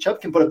 Well, Nick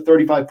Chubb can put up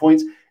 35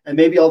 points and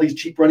maybe all these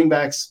cheap running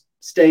backs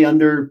stay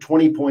under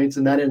 20 points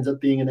and that ends up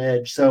being an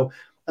edge. So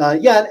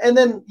and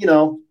then, you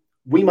know,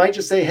 we might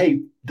just say,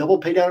 hey, double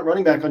pay down at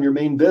running back on your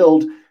main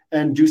build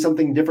and do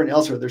something different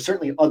elsewhere. There's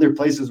certainly other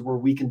places where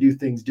we can do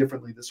things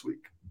differently this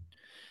week.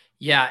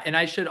 Yeah. And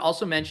I should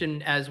also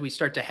mention, as we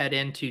start to head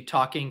into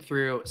talking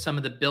through some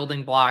of the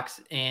building blocks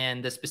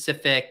and the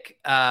specific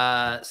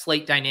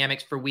slate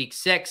dynamics for week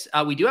 6,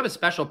 we do have a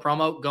special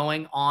promo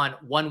going on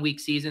 1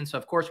 week season. So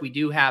of course we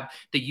do have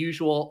the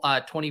usual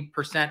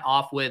 20%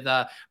 off with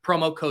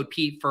promo code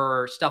Pete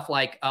for stuff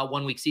like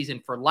 1 week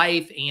season for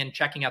life and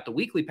checking out the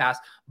weekly pass.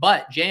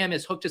 But JM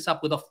has hooked us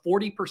up with a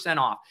 40%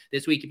 off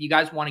this week. If you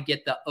guys want to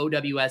get the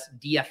OWS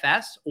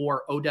DFS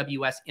or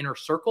OWS Inner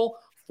Circle,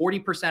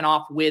 40%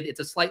 off with, it's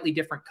a slightly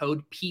different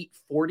code,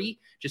 Pete40,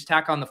 just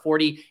tack on the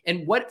 40.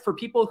 And what, for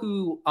people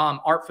who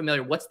aren't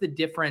familiar, what's the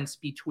difference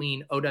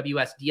between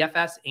OWS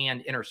DFS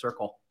and Inner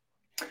Circle?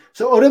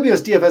 So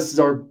OWS DFS is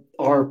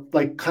our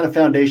like kind of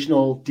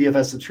foundational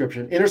DFS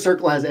subscription. Inner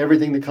Circle has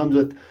everything that comes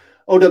with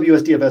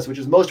OWS DFS, which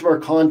is most of our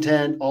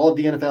content, all of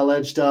the NFL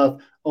Edge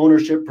stuff,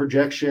 ownership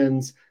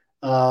projections.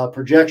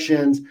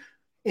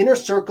 Inner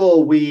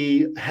Circle,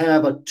 we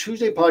have a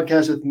Tuesday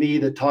podcast with me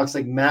that talks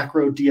like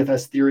macro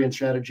DFS theory and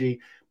strategy,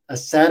 a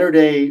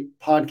Saturday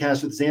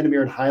podcast with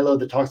Zandomir and Hilo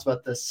that talks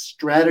about the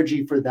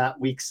strategy for that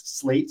week's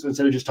slate. So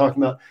instead of just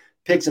talking about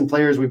picks and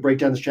players, we break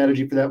down the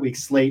strategy for that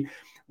week's slate.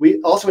 We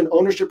also, in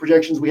ownership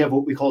projections, we have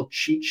what we call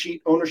cheat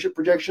sheet ownership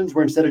projections,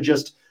 where instead of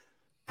just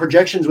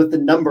projections with the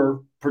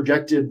number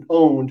projected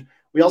owned,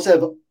 we also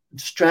have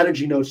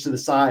strategy notes to the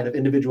side of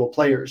individual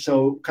players.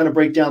 So kind of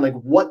break down like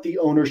what the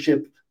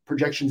ownership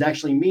projections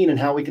actually mean and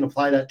how we can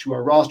apply that to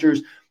our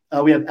rosters.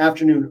 We have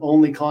afternoon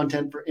only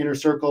content for Inner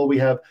Circle. We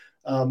have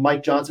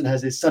Mike Johnson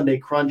has his Sunday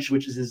Crunch,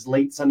 which is his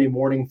late Sunday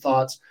morning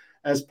thoughts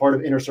as part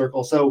of Inner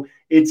Circle. So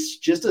it's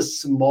just a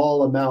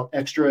small amount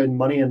extra in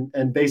money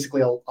and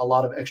basically a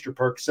lot of extra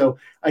perks. So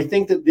I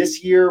think that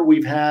this year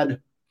we've had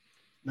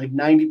like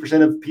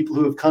 90% of people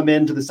who have come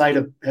into the site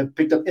have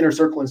picked up Inner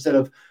Circle instead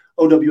of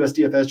OWS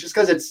DFS, just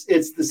because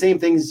it's the same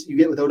things you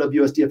get with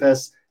OWS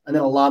DFS and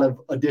then a lot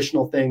of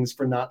additional things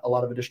for not a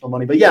lot of additional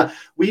money. But yeah,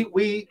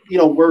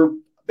 we're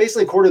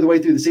basically a quarter of the way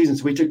through the season.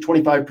 So we took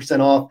 25%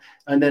 off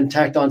and then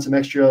tacked on some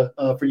extra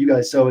for you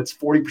guys. So it's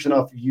 40%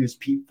 off if you use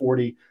Pete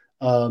 40.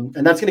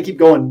 And that's going to keep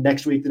going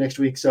the next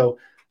week. So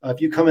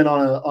if you come in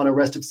on a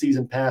rest of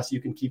season pass,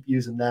 you can keep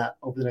using that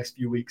over the next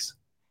few weeks.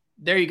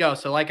 There you go.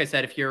 So like I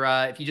said, if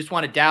you just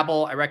want to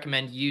dabble, I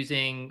recommend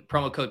using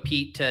promo code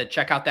Pete to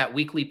check out that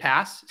weekly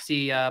pass,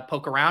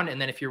 poke around.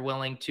 And then if you're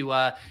willing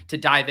to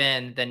dive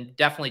in, then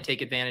definitely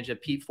take advantage of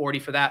Pete 40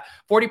 for that.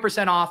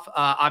 40% off.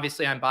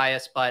 Obviously I'm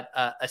biased, but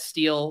a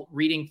steal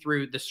reading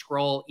through the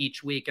scroll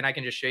each week. And I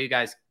can just show you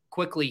guys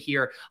quickly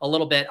here a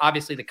little bit.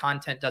 Obviously the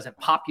content doesn't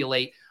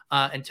populate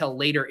until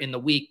later in the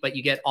week, but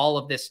you get all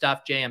of this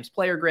stuff, JM's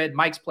player grid,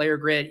 Mike's player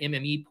grid,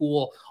 MME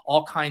pool,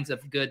 all kinds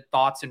of good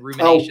thoughts and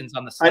ruminations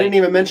on the site. I didn't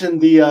even mention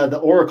the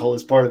Oracle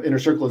as part of Inner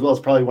Circle as well. It's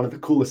probably one of the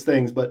coolest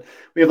things, but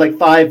we have like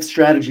 5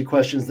 strategy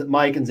questions that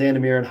Mike and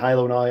Zandomir and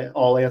Hilo and I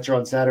all answer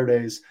on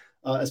Saturdays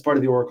as part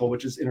of the Oracle,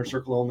 which is Inner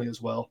Circle only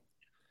as well.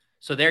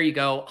 So there you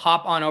go.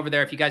 Hop on over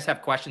there. If you guys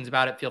have questions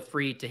about it, feel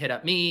free to hit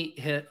up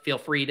me. Feel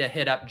free to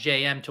hit up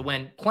JM to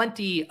win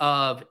plenty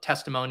of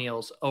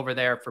testimonials over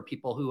there for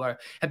people who have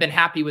been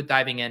happy with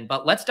diving in.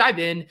 But let's dive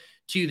in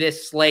to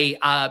this slate.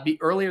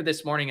 Earlier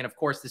this morning, and of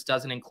course, this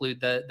doesn't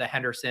include the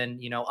Henderson,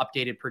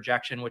 updated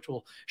projection, which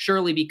will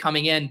surely be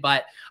coming in.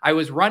 But I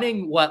was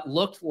running what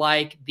looked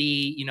like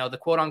the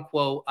quote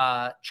unquote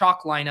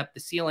chalk lineup, the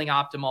ceiling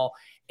optimal,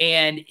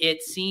 and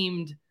it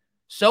seemed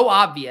so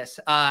obvious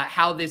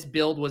how this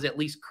build was at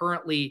least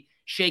currently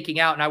shaking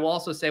out. And I will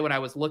also say when I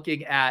was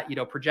looking at,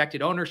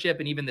 projected ownership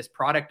and even this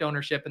product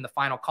ownership in the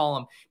final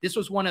column, this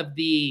was one of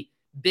the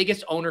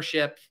biggest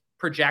ownership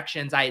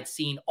projections I had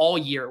seen all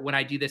year when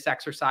I do this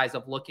exercise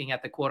of looking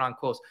at the quote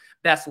unquote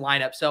best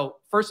lineup. So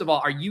first of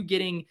all, are you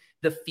getting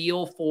the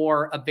feel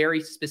for a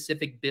very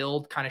specific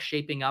build kind of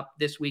shaping up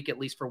this week, at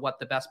least for what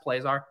the best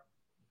plays are?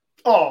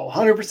 Oh,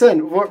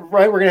 100%.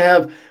 Right. We're going to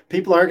have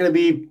people aren't going to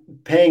be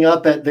paying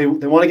up they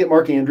want to get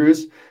Mark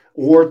Andrews,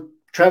 or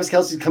Travis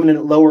Kelce's coming in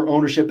at lower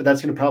ownership, but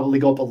that's going to probably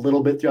go up a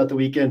little bit throughout the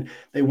weekend.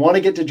 They want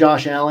to get to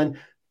Josh Allen.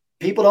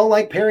 People don't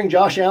like pairing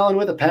Josh Allen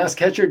with a pass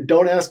catcher.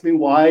 Don't ask me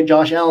why.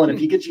 Josh Allen, if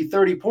he gets you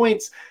 30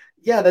 points,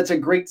 yeah, that's a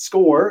great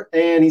score.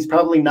 And he's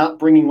probably not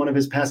bringing one of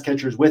his pass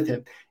catchers with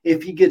him.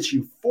 If he gets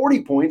you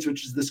 40 points,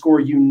 which is the score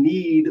you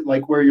need,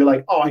 like where you're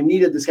like, oh, I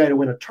needed this guy to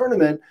win a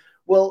tournament.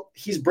 Well,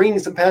 he's bringing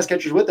some pass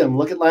catchers with him.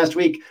 Look at last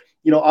week.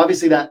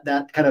 Obviously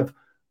that kind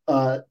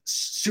of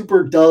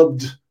super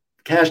dubbed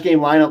cash game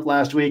lineup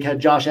last week had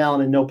Josh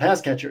Allen and no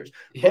pass catchers.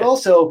 Yeah. But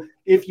also,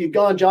 if you'd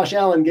gone Josh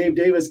Allen, Gabe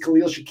Davis,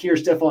 Khalil Shakir,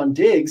 Stephon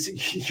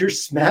Diggs, you're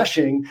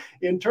smashing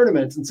in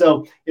tournaments. And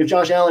so if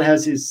Josh Allen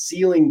has his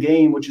ceiling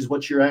game, which is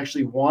what you're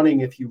actually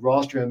wanting if you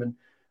roster him,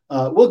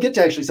 and we'll get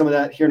to actually some of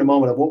that here in a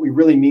moment of what we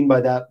really mean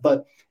by that.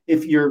 But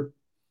if you're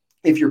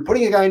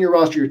putting a guy in your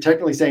roster, you're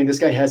technically saying this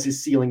guy has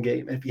his ceiling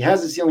game. And if he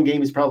has his ceiling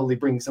game, he's probably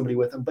bringing somebody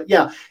with him. But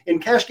yeah, in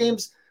cash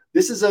games,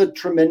 this is a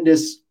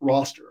tremendous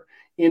roster.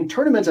 In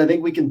tournaments, I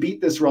think we can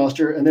beat this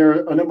roster, and there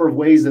are a number of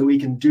ways that we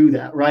can do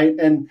that, right?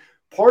 And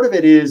part of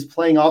it is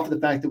playing off of the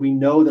fact that we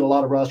know that a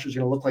lot of rosters are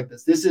going to look like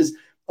this. This is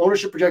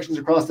ownership projections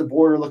across the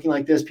board are looking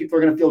like this. People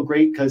are going to feel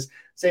great because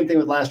same thing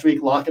with last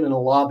week. Lockett and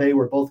Olave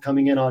were both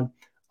coming in on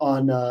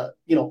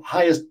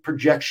highest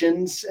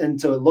projections.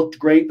 And so it looked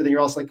great, but then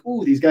you're also like,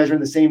 ooh, these guys are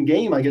in the same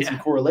game. I get some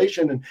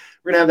correlation. And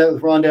we're going to have that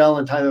with Rondell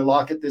and Tyler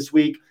Lockett this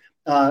week.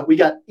 We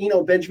got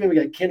Benjamin, we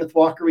got Kenneth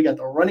Walker, we got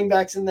the running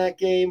backs in that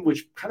game,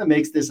 which kind of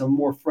makes this a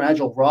more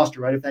fragile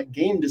roster, right? If that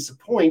game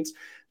disappoints,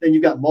 then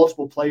you've got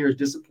multiple players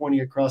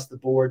disappointing across the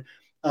board.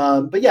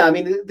 But yeah, I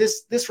mean,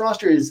 this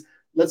roster is,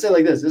 let's say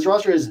like this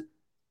roster is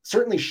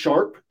certainly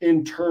sharp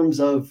in terms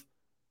of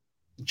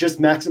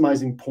just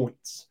maximizing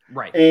points.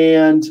 Right.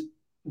 And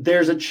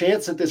there's a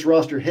chance that this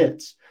roster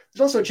hits.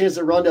 There's also a chance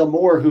that Rondell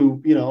Moore,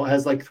 who,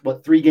 has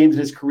 3 games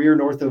in his career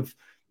north of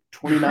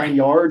 29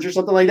 yards or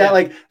something like that.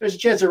 Like there's a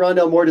chance that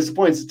Rondell Moore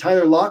disappoints.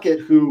 Tyler Lockett,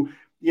 who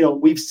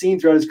we've seen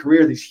throughout his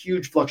career these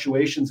huge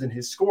fluctuations in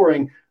his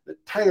scoring.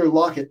 That Tyler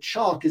Lockett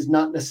chalk is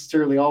not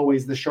necessarily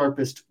always the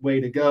sharpest way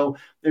to go.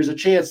 There's a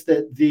chance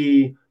that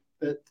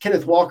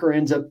Kenneth Walker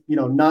ends up,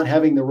 not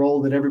having the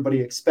role that everybody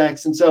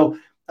expects. And so,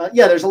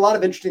 there's a lot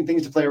of interesting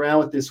things to play around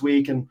with this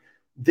week. And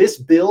this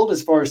build,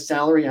 as far as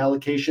salary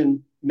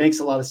allocation, makes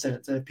a lot of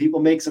sense. And if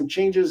people make some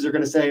changes, they're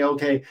going to say,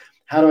 okay,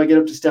 how do I get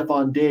up to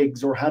Stephon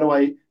Diggs? Or how do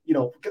I,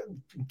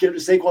 get up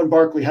to Saquon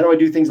Barkley? How do I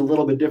do things a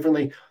little bit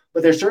differently?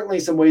 But there's certainly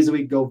some ways that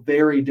we go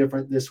very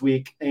different this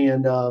week.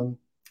 And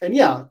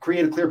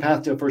create a clear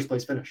path to a first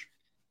place finish.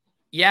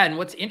 Yeah. And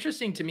what's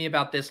interesting to me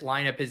about this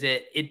lineup is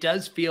it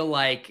does feel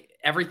like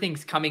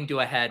everything's coming to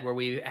a head where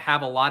we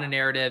have a lot of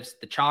narratives.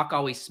 The chalk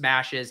always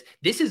smashes.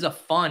 This is a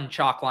fun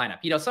chalk lineup.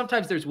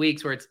 Sometimes there's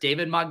weeks where it's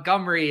David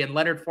Montgomery and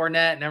Leonard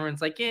Fournette and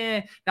everyone's like,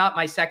 not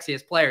my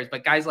sexiest players,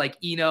 but guys like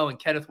Eno and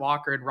Kenneth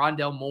Walker and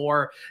Rondale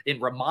Moore and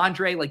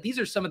Ramondre, like these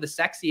are some of the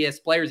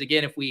sexiest players.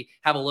 Again, if we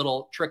have a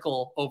little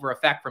trickle over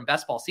effect from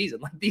best ball season,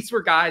 like these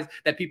were guys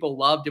that people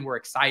loved and were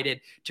excited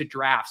to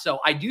draft. So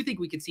I do think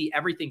we could see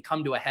everything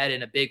come to a head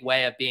in a big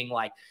way of being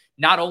like,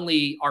 not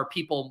only are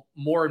people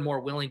more and more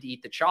willing to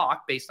eat the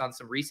chalk based on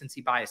some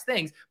recency bias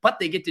things, but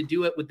they get to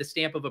do it with the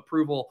stamp of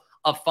approval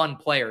of fun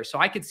players. So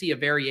I could see a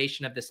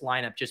variation of this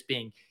lineup just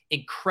being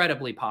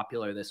incredibly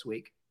popular this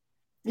week.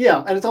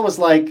 Yeah. And it's almost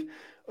like,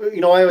 I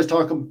always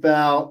talk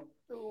about,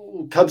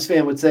 Cubs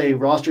fan would say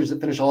rosters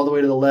that finish all the way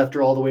to the left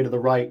or all the way to the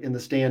right in the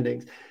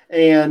standings.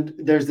 And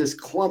there's this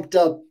clumped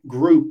up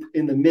group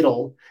in the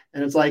middle.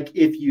 And it's like,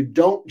 if you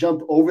don't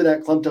jump over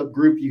that clumped up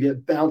group, you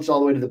get bounced all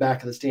the way to the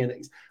back of the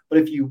standings. But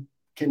if you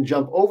can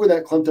jump over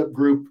that clumped up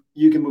group,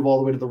 you can move all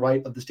the way to the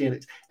right of the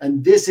standings.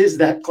 And this is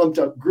that clumped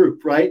up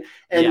group, right?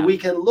 And we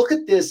can look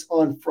at this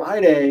on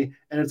Friday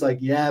and it's like,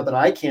 but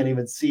I can't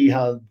even see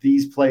how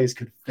these plays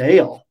could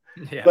fail.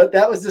 Yeah. But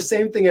that was the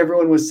same thing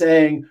everyone was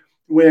saying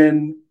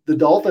when the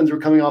Dolphins were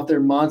coming off their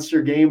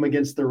monster game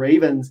against the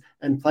Ravens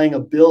and playing a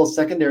Bills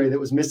secondary that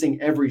was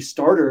missing every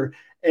starter.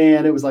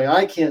 And it was like,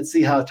 I can't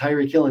see how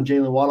Tyreek Hill and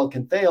Jalen Waddle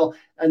can fail.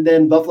 And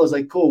then Buffalo's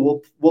like,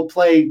 cool, we'll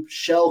play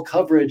shell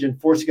coverage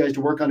and force you guys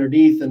to work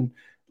underneath and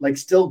like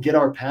still get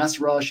our pass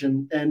rush.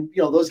 And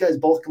those guys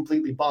both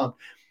completely bombed.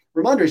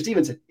 Ramondre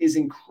Stevenson is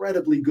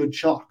incredibly good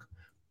chalk.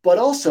 But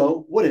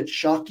also, would it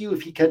shock you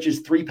if he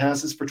catches 3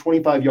 passes for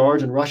 25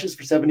 yards and rushes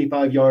for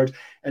 75 yards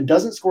and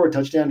doesn't score a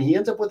touchdown? He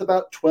ends up with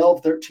about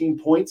 12, 13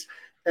 points.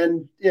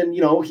 And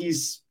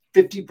he's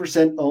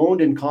 50% owned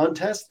in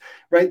contests,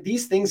 right?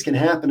 These things can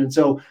happen. And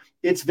so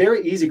it's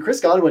very easy. Chris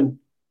Godwin,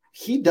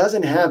 he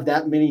doesn't have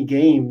that many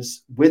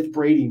games with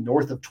Brady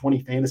north of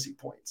 20 fantasy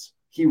points.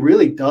 He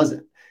really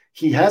doesn't.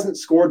 He hasn't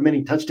scored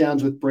many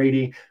touchdowns with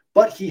Brady,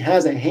 but he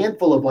has a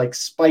handful of like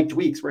spiked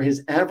weeks where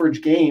his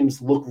average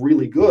games look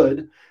really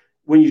good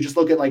when you just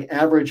look at like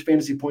average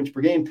fantasy points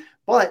per game.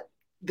 But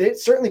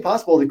it's certainly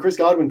possible that Chris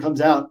Godwin comes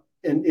out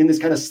in this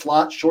kind of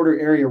slot shorter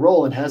area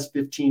role and has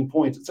 15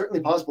 points. It's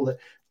certainly possible that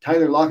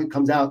Tyler Lockett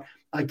comes out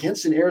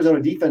against an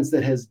Arizona defense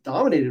that has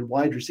dominated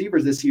wide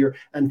receivers this year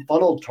and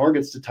funneled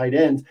targets to tight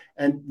ends.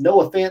 And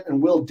Noah Fant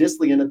and Will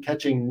Dissly end up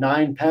catching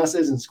 9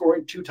 passes and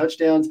scoring 2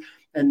 touchdowns,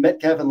 and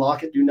Metcalf and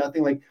Lockett do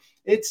nothing. Like,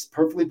 it's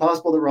perfectly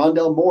possible that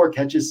Rondale Moore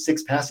catches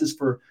 6 passes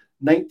for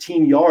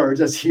 19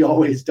 yards, as he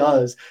always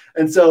does.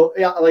 And so,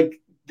 like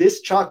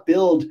this chalk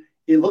build,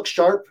 it looks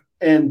sharp.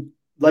 And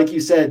like you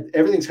said,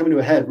 everything's coming to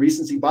a head.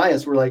 Recency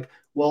bias. We're like,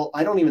 well,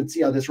 I don't even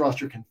see how this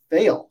roster can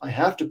fail. I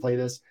have to play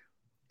this.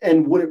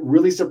 And would it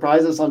really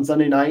surprise us on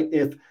Sunday night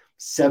if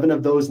 7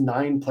 of those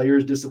 9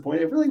 players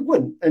disappointed? It really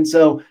wouldn't. And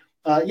so,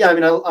 I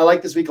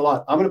like this week a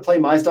lot. I'm going to play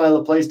my style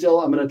of play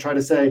still. I'm going to try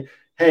to say,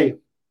 hey,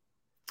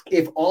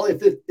 if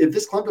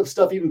this clump of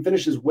stuff even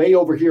finishes way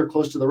over here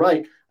close to the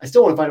right, I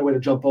still want to find a way to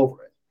jump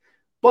over it.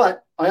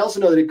 But I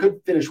also know that it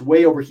could finish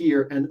way over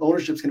here and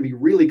ownership's going to be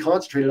really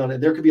concentrated on it.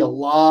 There could be a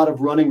lot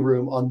of running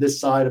room on this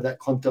side of that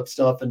clumped up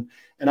stuff, and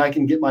I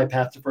can get my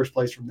path to first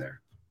place from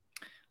there.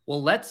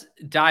 Well, let's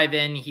dive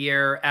in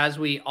here. As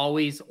we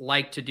always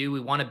like to do, we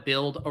want to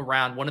build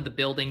around one of the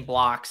building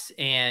blocks,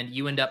 and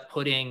you end up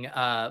putting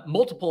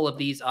multiple of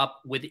these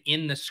up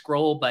within the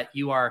scroll, but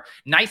you are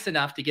nice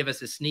enough to give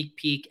us a sneak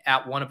peek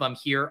at one of them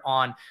here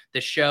on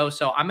the show.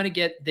 So I'm going to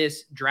get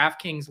this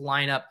DraftKings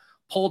lineup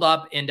pulled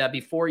up. And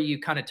before you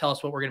kind of tell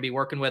us what we're going to be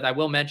working with, I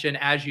will mention,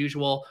 as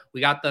usual,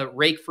 we got the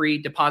Rake-Free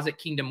Deposit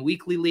Kingdom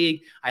Weekly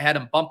League. I had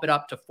them bump it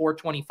up to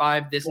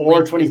 425. This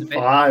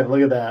 425.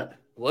 Look at that.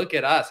 Look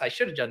at us. I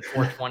should have done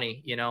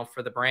 420,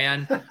 for the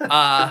brand.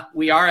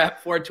 We are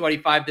at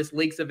 425. This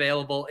link's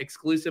available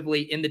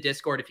exclusively in the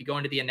Discord. If you go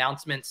into the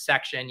announcements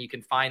section, you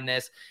can find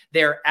this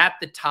there at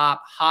the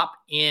top. Hop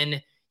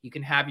in. You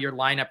can have your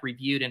lineup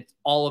reviewed in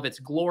all of its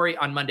glory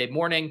on Monday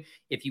morning.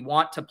 If you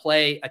want to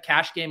play a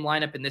cash game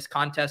lineup in this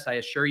contest, I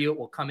assure you it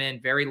will come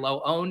in very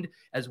low owned,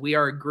 as we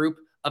are a group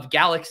of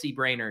galaxy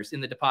brainers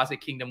in the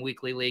Deposit Kingdom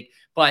Weekly League.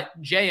 But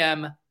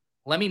JM,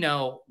 let me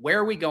know, where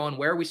are we going?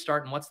 Where are we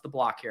starting? What's the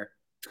block here?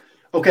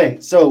 Okay,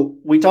 so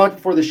we talked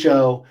before the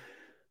show.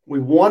 We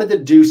wanted to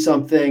do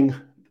something,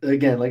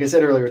 again, like I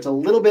said earlier, it's a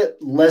little bit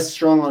less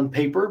strong on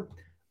paper,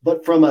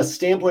 but from a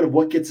standpoint of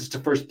what gets us to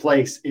first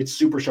place, it's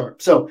super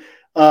sharp. So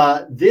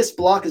this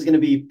block is going to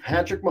be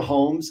Patrick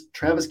Mahomes,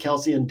 Travis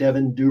Kelce, and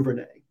Devin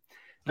Duvernay.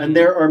 And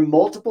there are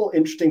multiple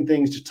interesting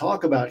things to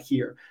talk about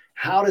here.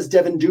 How does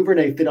Devin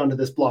Duvernay fit onto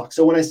this block?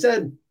 So when I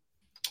said,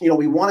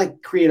 we want to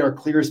create our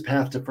clearest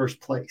path to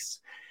first place,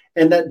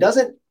 and that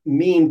doesn't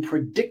mean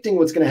predicting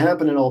what's going to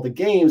happen in all the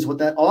games. What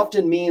that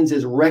often means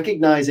is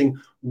recognizing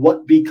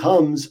what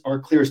becomes our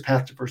clearest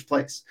path to first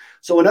place.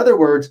 So in other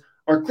words,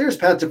 our clearest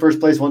path to first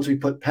place, once we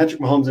put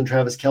Patrick Mahomes and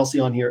Travis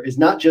Kelce on here, is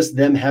not just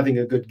them having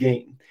a good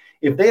game.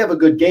 If they have a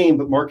good game,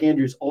 but Mark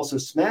Andrews also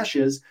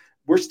smashes,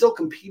 we're still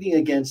competing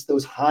against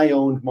those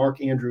high-owned Mark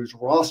Andrews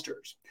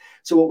rosters.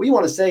 So what we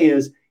want to say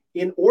is,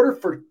 in order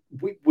for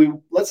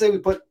let's say we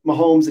put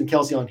Mahomes and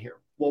Kelce on here.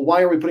 Well,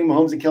 why are we putting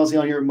Mahomes and Kelce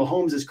on here?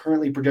 Mahomes is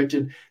currently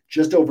projected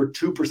just over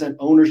 2%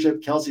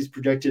 ownership. Kelce's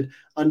projected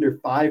under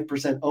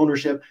 5%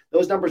 ownership.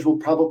 Those numbers will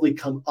probably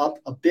come up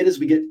a bit as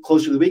we get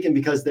closer to the weekend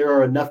because there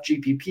are enough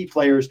GPP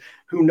players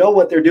who know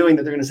what they're doing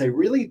that they're going to say,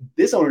 really,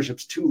 this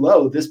ownership's too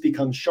low. This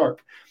becomes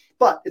sharp.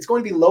 But it's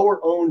going to be lower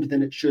owned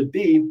than it should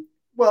be.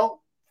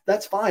 Well,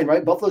 that's fine,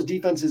 right? Buffalo's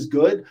defense is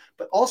good,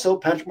 but also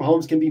Patrick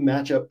Mahomes can be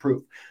matchup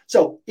proof.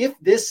 So if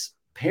this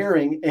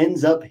pairing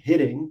ends up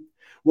hitting,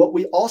 what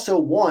we also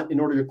want in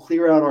order to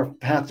clear out our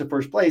path to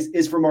first place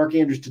is for Mark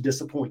Andrews to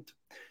disappoint.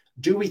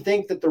 Do we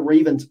think that the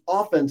Ravens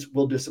offense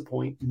will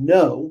disappoint?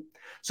 No.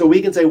 So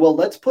we can say, well,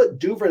 let's put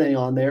Duvernay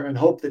on there and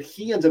hope that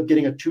he ends up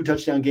getting a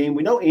 2-touchdown game.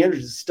 We know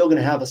Andrews is still going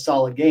to have a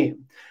solid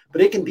game,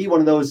 but it can be one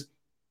of those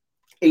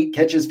 8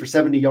 catches for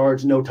 70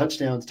 yards, no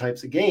touchdowns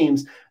types of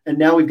games. And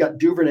now we've got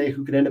Duvernay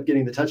who could end up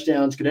getting the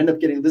touchdowns, could end up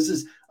getting, this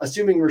is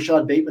assuming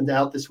Rashad Bateman's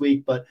out this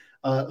week, but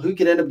who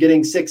could end up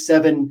getting 6,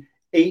 7,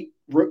 8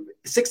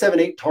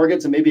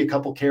 targets and maybe a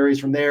couple carries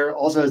from there.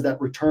 Also has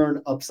that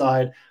return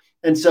upside.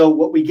 And so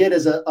what we get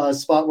is a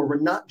spot where we're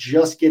not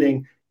just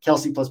getting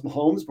Kelce plus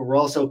Mahomes, but we're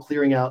also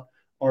clearing out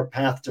our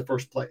path to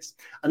first place.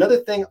 Another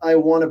thing I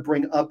want to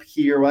bring up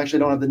here, well, actually I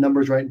don't have the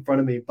numbers right in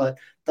front of me, but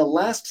the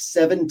last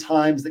 7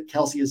 times that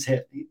Kelce has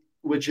hit,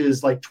 which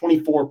is like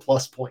 24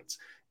 plus points,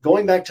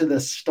 going back to the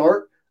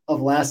start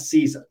of last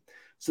season.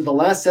 So the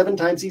last 7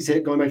 times he's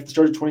hit, going back to the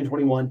start of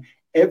 2021,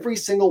 every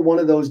single one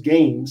of those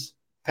games,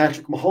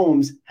 Patrick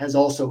Mahomes has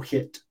also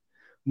hit.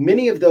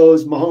 Many of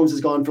those, Mahomes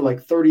has gone for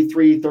like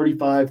 33,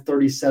 35,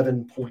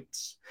 37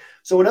 points.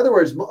 So in other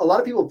words, a lot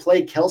of people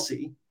play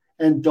Kelce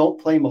and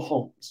don't play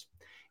Mahomes.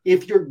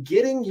 If you're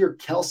getting your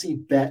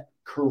Kelce bet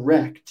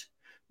correct,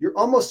 you're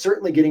almost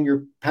certainly getting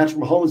your Patrick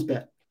Mahomes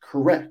bet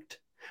correct.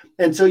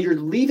 And so you're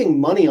leaving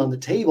money on the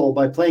table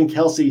by playing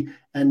Kelce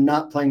and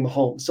not playing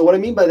Mahomes. So what I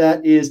mean by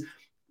that is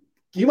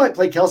you might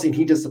play Kelce and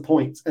he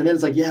disappoints. And then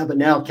it's like, yeah, but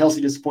now Kelce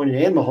disappointed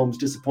and Mahomes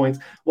disappoints.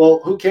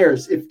 Well, who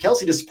cares? If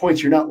Kelce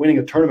disappoints, you're not winning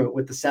a tournament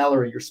with the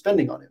salary you're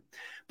spending on him.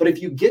 But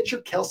if you get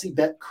your Kelce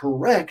bet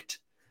correct,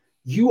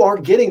 you are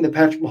getting the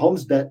Patrick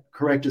Mahomes bet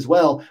correct as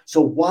well.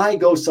 So why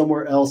go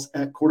somewhere else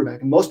at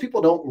quarterback? And most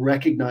people don't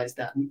recognize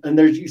that. And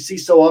there's, you see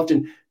so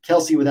often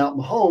Kelce without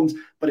Mahomes,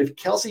 but if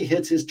Kelce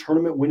hits his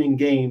tournament winning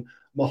game,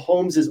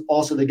 Mahomes is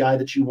also the guy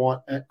that you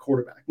want at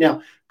quarterback.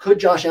 Now, could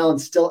Josh Allen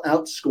still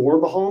outscore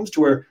Mahomes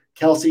to where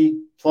Kelce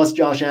plus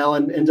Josh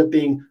Allen ends up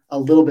being a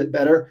little bit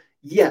better?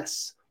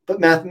 Yes. But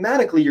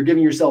mathematically, you're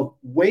giving yourself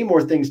way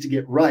more things to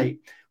get right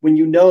when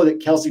you know that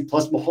Kelce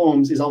plus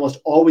Mahomes is almost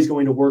always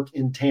going to work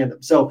in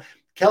tandem. So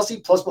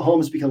Kelce plus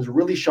Mahomes becomes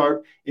really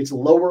sharp. It's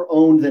lower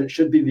owned than it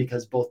should be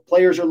because both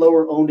players are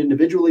lower owned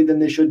individually than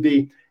they should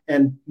be.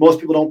 And most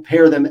people don't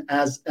pair them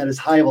at as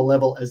high of a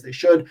level as they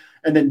should.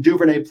 And then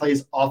Duvernay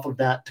plays off of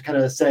that to kind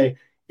of say,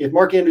 if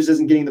Mark Andrews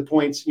isn't getting the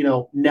points,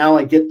 now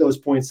I get those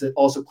points that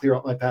also clear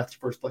out my path to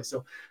first place.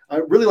 So I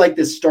really like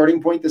this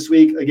starting point this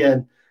week.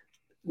 Again,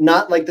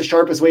 not like the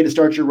sharpest way to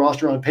start your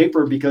roster on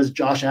paper because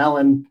Josh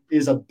Allen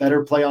is a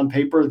better play on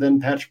paper than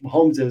Patrick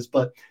Mahomes is.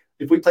 But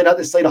if we played out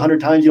this slate 100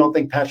 times, you don't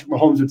think Patrick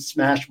Mahomes would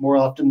smash more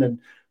often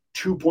than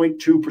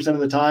 2.2% of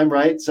the time,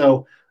 right?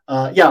 So,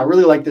 I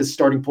really like this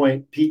starting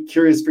point. Pete,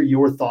 curious for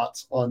your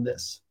thoughts on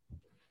this.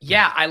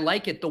 Yeah, I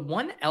like it. The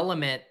one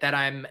element that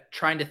I'm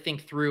trying to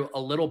think through a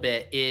little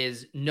bit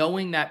is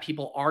knowing that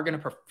people are going to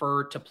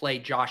prefer to play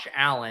Josh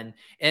Allen.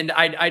 And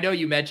I know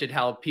you mentioned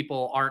how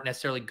people aren't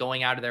necessarily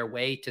going out of their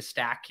way to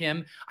stack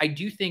him. I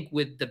do think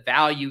with the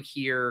value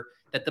here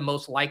that the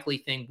most likely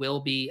thing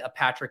will be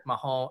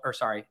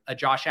a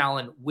Josh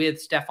Allen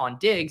with Stephon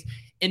Diggs.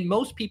 And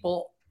most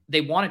people,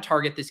 they want to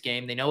target this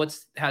game. They know it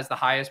has the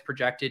highest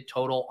projected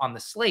total on the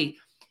slate.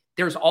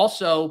 There's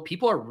also,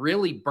 people are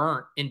really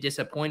burnt and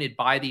disappointed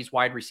by these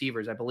wide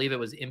receivers. I believe it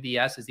was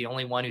MVS is the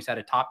only one who's had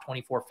a top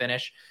 24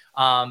 finish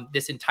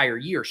this entire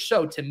year.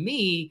 So to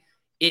me,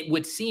 it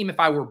would seem if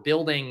I were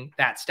building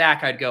that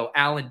stack, I'd go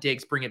Allen,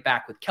 Diggs, bring it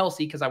back with Kelce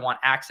because I want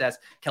access.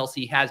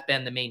 Kelce has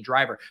been the main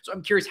driver. So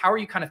I'm curious, how are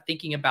you kind of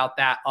thinking about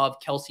that of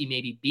Kelce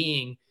maybe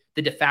being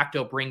the de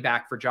facto bring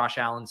back for Josh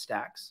Allen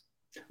stacks?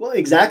 Well,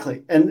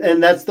 exactly.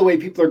 And that's the way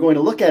people are going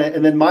to look at it.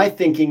 And then my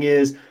thinking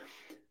is,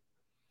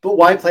 but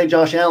why play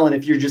Josh Allen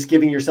if you're just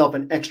giving yourself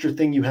an extra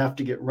thing you have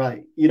to get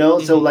right?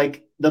 So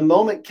like the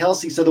moment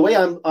Kelce, so the way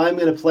I'm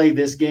going to play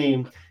this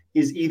game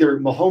is either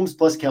Mahomes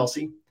plus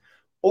Kelce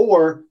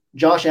or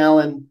Josh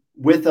Allen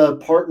with a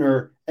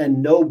partner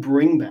and no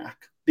bring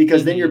back,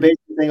 because then you're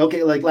basically saying,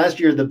 okay, like last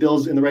year, the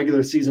Bills in the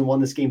regular season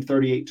won this game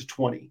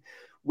 38-20.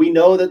 We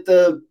know that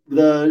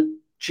the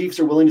Chiefs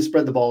are willing to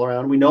spread the ball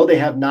around. We know they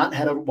have not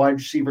had a wide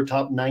receiver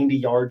top 90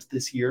 yards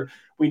this year.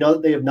 We know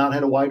that they have not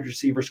had a wide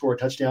receiver score a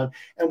touchdown.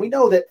 And we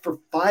know that for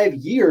 5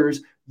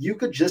 years, you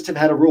could just have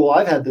had a rule.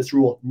 I've had this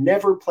rule: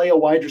 never play a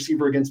wide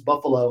receiver against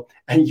Buffalo,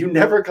 and you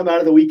never come out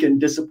of the weekend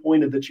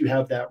disappointed that you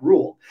have that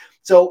rule.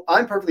 So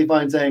I'm perfectly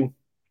fine saying,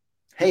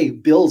 hey,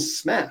 Bills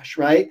smash,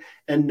 right?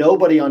 And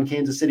nobody on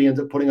Kansas City ends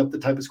up putting up the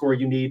type of score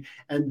you need.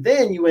 And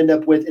then you end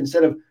up with,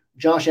 instead of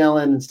Josh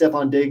Allen and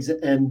Stephon Diggs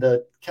and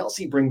the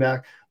Kelce bring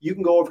back, you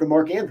can go over to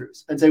Mark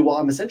Andrews and say, well,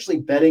 I'm essentially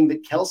betting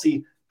that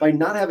Kelce, by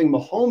not having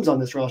Mahomes on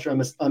this roster,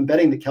 I'm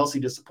betting that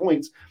Kelce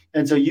disappoints.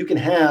 And so you can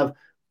have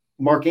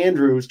Mark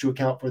Andrews to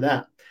account for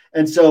that.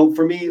 And so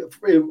for me,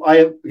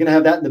 I'm going to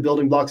have that in the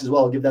building blocks as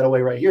well. I'll give that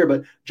away right here.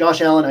 But Josh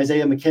Allen,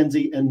 Isaiah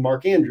McKenzie, and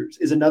Mark Andrews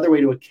is another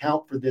way to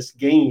account for this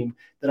game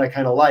that I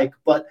kind of like.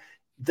 But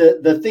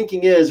the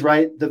thinking is,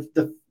 right,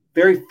 the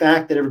very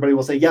fact that everybody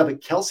will say, yeah,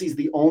 but Kelce's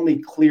the only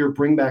clear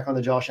bring back on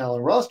the Josh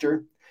Allen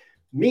roster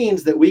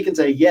means that we can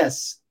say,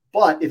 yes,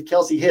 but if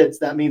Kelce hits,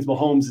 that means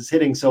Mahomes is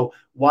hitting. So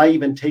why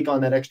even take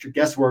on that extra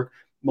guesswork?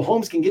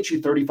 Mahomes can get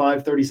you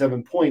 35,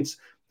 37 points.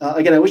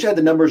 Again, I wish I had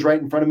the numbers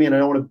right in front of me, and I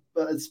don't want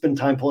to spend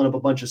time pulling up a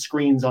bunch of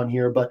screens on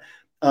here, but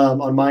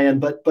on my end.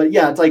 But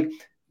yeah, it's like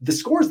the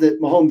scores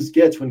that Mahomes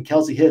gets when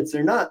Kelce hits,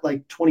 they're not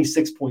like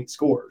 26-point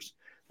scores.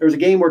 There was a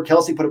game where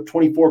Kelce put up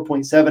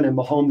 24.7 and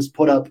Mahomes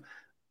put up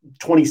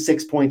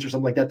 26 points or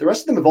something like that. The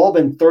rest of them have all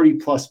been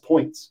 30-plus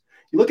points.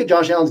 You look at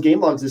Josh Allen's game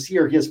logs this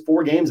year, he has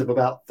 4 games of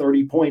about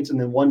 30 points and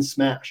then 1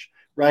 smash,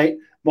 right?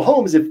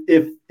 Mahomes,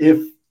 if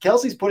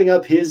Kelce's putting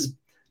up his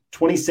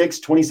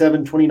 26,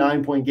 27,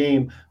 29-point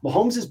game,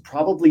 Mahomes is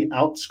probably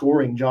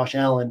outscoring Josh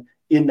Allen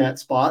in that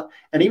spot.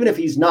 And even if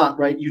he's not,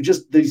 right,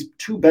 these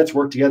two bets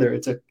work together.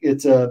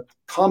 It's a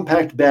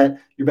compact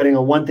bet. You're betting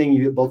on one thing,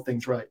 you get both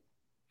things right.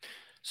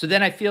 So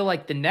then I feel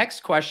like the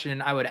next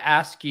question I would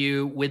ask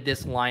you with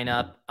this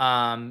lineup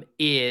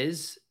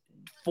is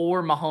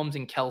for Mahomes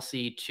and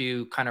Kelce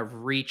to kind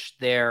of reach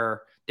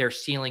their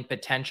ceiling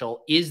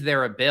potential. Is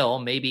there a bill,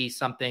 maybe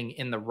something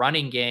in the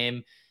running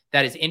game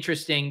that is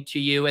interesting to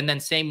you? And then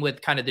same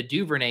with kind of the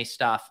Duvernay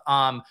stuff.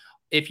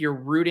 If you're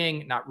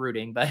not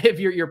rooting, but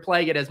if you're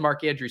playing it as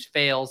Mark Andrews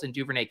fails and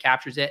Duvernay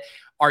captures it,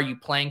 are you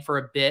playing for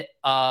a bit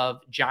of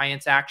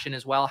Giants action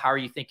as well? How are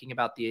you thinking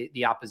about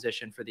the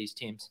opposition for these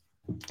teams?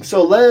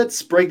 So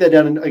let's break that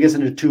down, I guess,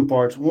 into 2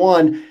 parts.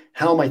 1,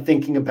 how am I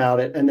thinking about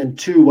it? And then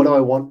 2, what do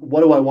I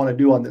want to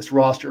do on this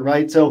roster,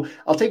 right? So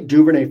I'll take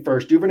Duvernay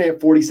first. Duvernay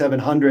at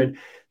 4,700.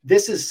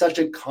 This is such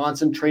a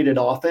concentrated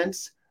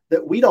offense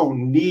that we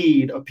don't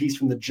need a piece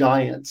from the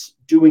Giants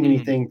doing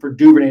anything for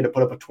Duvernay to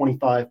put up a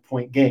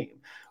 25-point game.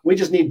 We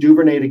just need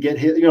Duvernay to get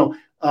hit.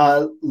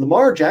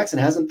 Lamar Jackson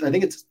hasn't, I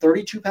think it's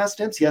 32 pass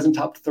attempts. He hasn't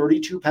topped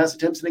 32 pass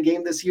attempts in a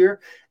game this year.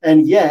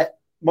 And yet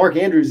Mark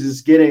Andrews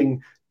is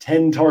getting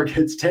 10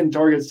 targets,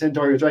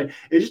 right?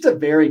 It's just a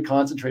very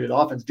concentrated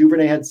offense.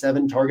 Duvernay had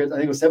 7 targets. I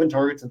think it was 7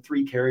 targets and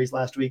 3 carries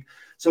last week.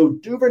 So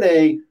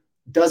Duvernay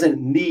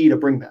doesn't need a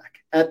bring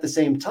back. At the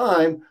same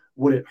time,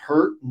 would it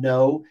hurt?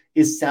 No.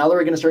 Is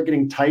salary going to start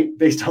getting tight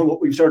based on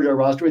what we've started our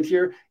roster with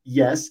here?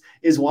 Yes.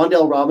 Is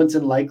Wan'Dale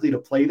Robinson likely to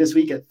play this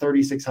week at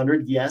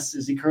 3,600? Yes.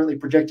 Is he currently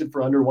projected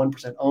for under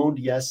 1% owned?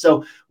 Yes.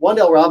 So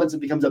Wan'Dale Robinson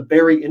becomes a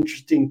very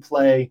interesting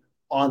play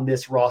on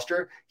this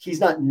roster. He's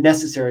not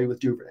necessary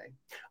with Duvernay.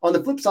 On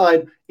the flip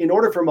side, in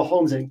order for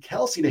Mahomes and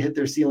Kelce to hit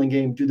their ceiling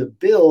game, do the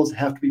Bills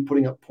have to be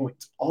putting up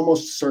points?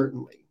 Almost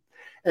certainly.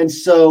 And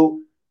so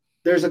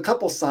there's a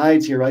couple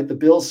sides here, right? The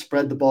Bills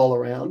spread the ball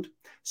around.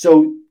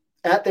 So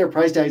at their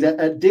price tags,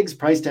 at Diggs'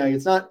 price tag,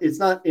 it's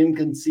not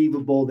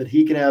inconceivable that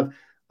he can have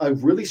a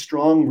really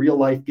strong real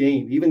life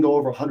game, even go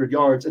over 100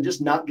 yards and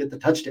just not get the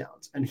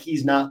touchdowns. And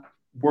he's not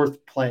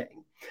worth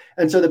playing.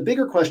 And so the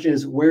bigger question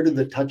is, where do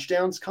the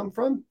touchdowns come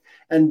from?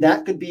 And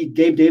that could be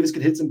Gabe Davis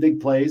could hit some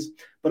big plays,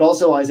 but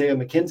also Isaiah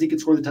McKenzie could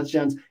score the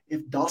touchdowns.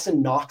 If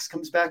Dawson Knox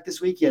comes back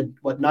this week, he had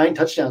 9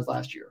 touchdowns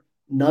last year,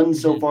 none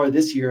so far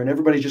this year, and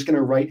everybody's just going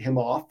to write him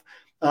off.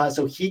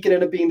 So he could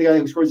end up being the guy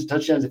who scores the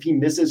touchdowns. If he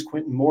misses,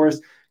 Quentin Morris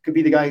could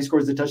be the guy who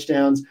scores the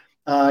touchdowns.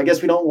 I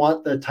guess we don't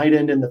want the tight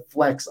end and the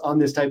flex on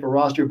this type of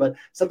roster, but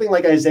something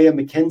like Isaiah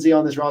McKenzie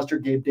on this roster,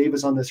 Gabe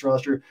Davis on this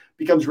roster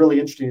becomes really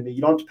interesting.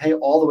 You don't have to pay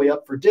all the way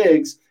up for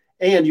Diggs,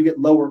 and you get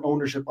lower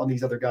ownership on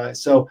these other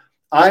guys. So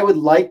I would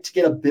like to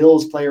get a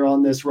Bills player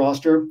on this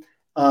roster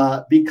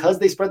because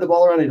they spread the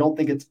ball around. I don't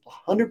think it's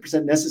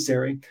 100%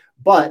 necessary,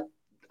 but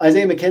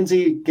Isaiah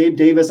McKenzie, Gabe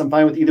Davis, I'm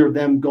fine with either of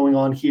them going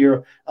on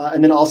here.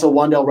 And then also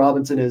Wan'Dale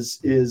Robinson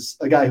is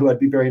a guy who I'd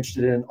be very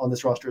interested in on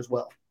this roster as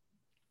well.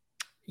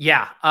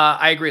 Yeah,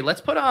 I agree.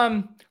 Let's put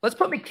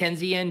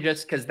McKenzie in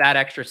just because that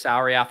extra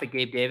salary off of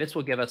Gabe Davis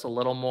will give us a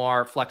little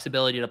more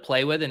flexibility to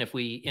play with. And if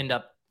we end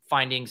up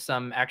finding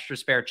some extra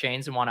spare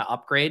chains and want to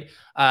upgrade,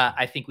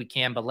 I think we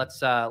can. But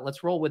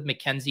let's roll with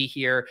McKenzie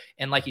here.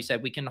 And like you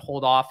said, we can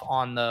hold off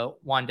on the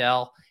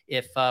Wan'Dale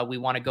if we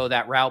want to go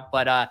that route.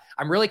 But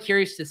I'm really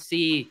curious to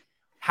see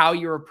how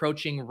you're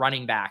approaching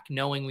running back,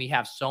 knowing we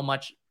have so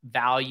much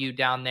value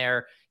down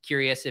there.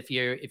 Curious if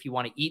you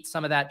want to eat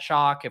some of that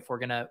chalk, if we're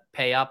going to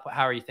pay up.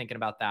 How are you thinking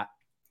about that?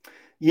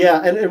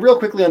 Yeah, and real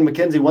quickly on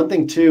McKenzie, one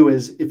thing too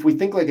is if we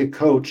think like a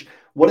coach,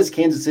 what is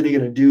Kansas City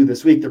going to do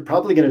this week? They're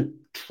probably going to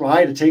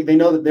try to they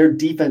know that their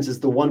defense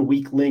is the one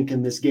weak link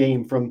in this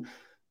game from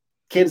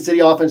Kansas City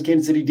offense,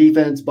 Kansas City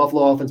defense,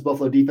 Buffalo offense,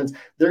 Buffalo defense.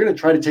 They're going to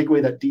try to take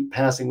away that deep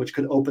passing, which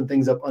could open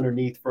things up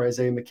underneath for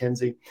Isaiah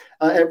McKenzie.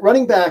 At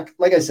running back,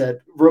 like I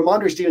said,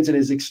 Ramondre Stevenson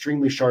is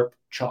extremely sharp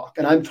chalk,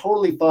 and I'm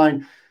totally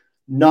fine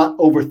not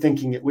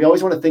overthinking it. We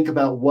always want to think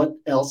about what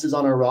else is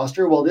on our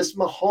roster. Well, this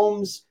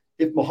Mahomes,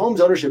 if Mahomes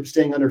ownership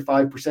staying under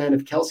 5%,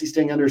 if Kelsey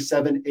staying under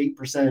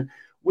 7-8%,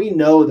 we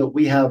know that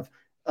we have,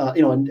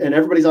 and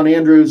everybody's on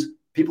Andrews.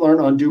 People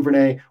aren't on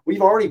Duvernay.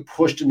 We've already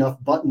pushed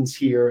enough buttons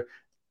here.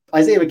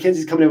 Isaiah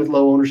McKenzie's coming in with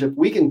low ownership.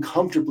 We can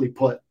comfortably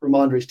put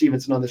Ramondre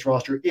Stevenson on this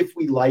roster if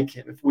we like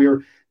him, if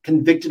we're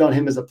convicted on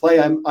him as a play.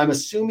 I'm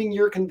assuming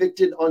you're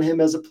convicted on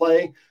him as a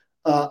play.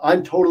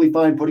 I'm totally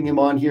fine putting him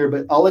on here,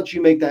 but I'll let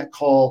you make that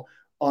call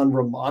on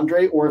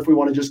Ramondre, or if we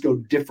want to just go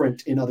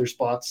different in other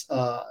spots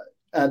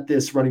at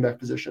this running back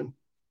position.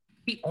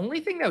 The only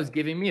thing that was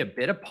giving me a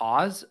bit of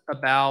pause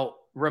about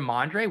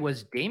Ramondre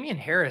was Damian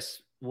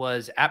Harris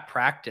was at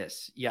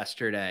practice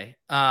yesterday.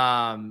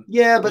 But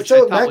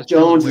so Mac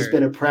Jones has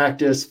been at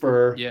practice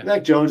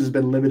Mac Jones has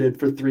been limited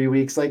for 3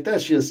 weeks. Like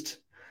that's just,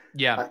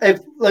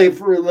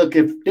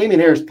 if Damian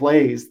Harris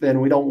plays, then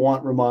we don't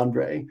want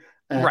Ramondre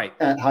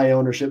at high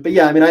ownership. But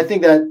yeah, I mean, I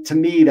think that to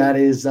me, that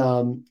is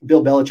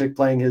Bill Belichick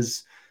playing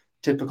his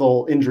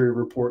typical injury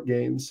report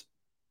games.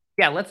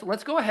 Yeah,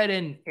 let's go ahead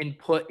and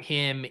put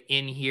him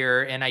in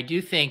here. And I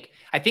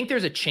think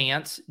there's a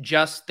chance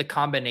just the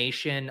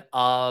combination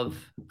of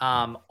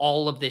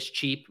all of this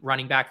cheap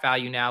running back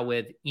value now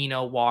with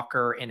Eno,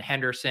 Walker, and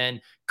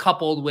Henderson,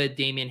 coupled with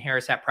Damian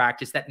Harris at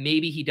practice, that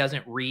maybe he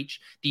doesn't reach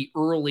the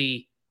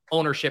early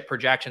ownership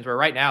projections where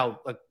right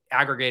now,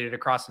 aggregated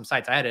across some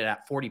sites, I had it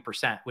at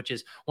 40%, which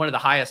is one of the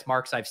highest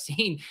marks I've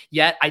seen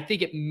yet. I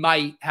think it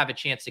might have a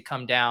chance to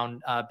come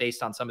down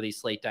based on some of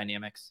these slate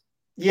dynamics.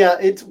 Yeah,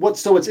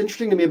 what's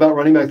interesting to me about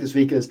running back this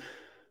week is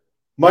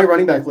my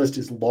running back list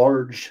is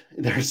large.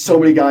 There's so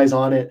many guys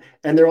on it,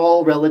 and they're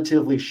all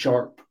relatively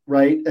sharp,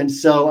 right? And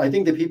so I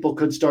think that people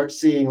could start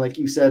seeing, like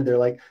you said, they're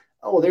like,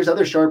 oh, well, there's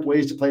other sharp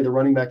ways to play the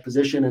running back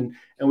position, and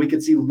we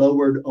could see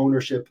lowered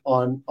ownership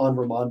on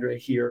Ramondre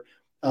here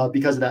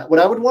because of that. What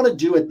I would want to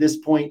do at this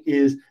point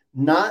is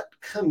not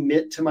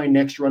commit to my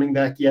next running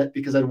back yet,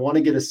 because I'd want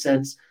to get a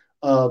sense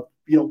of,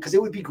 because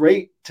it would be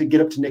great to get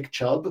up to Nick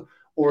Chubb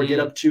or get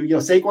up to,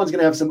 Saquon's going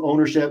to have some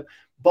ownership,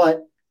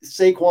 but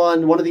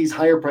Saquon, one of these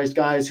higher priced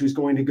guys who's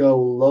going to go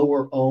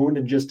lower owned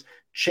and just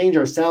change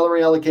our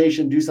salary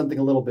allocation, do something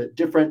a little bit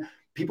different.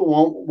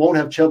 People won't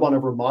have Chubb on a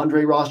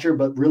Ramondre roster,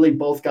 but really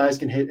both guys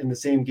can hit in the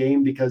same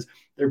game because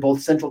they're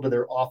both central to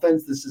their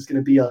offense. This is going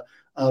to be a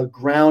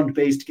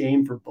ground-based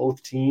game for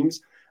both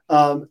teams.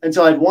 And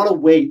so I'd want to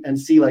wait and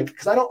see,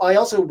 because I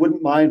also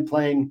wouldn't mind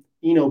playing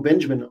Eno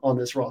Benjamin on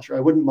this roster.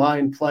 I wouldn't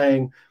mind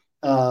playing,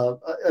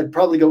 I'd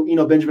probably go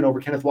Eno Benjamin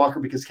over Kenneth Walker,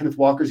 because Kenneth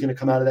Walker is going to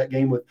come out of that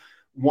game with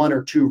 1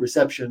 or 2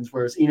 receptions,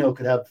 whereas Eno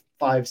could have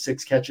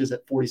 5-6 catches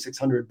at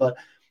 4,600. But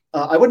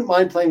I wouldn't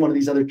mind playing one of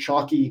these other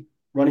chalky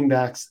running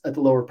backs at the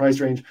lower price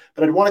range,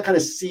 but I'd want to kind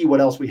of see what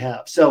else we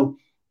have. So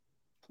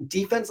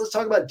defense, let's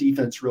talk about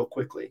defense real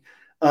quickly.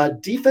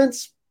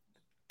 Defense,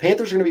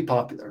 Panthers are going to be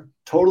popular.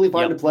 Totally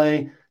fine to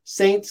play.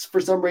 Saints,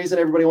 for some reason,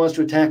 everybody wants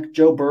to attack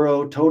Joe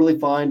Burrow. Totally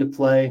fine to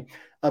play.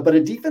 But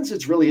a defense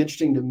that's really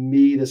interesting to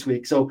me this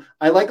week. So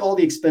I like all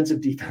the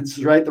expensive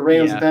defenses, right? The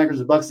Rams, the Packers,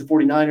 the Bucs, the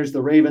 49ers,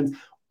 the Ravens,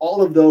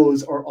 all of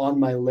those are on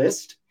my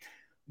list.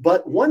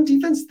 But one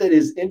defense that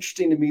is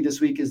interesting to me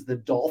this week is the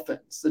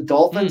Dolphins. The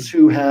Dolphins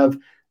who have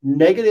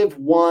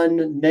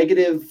 -1,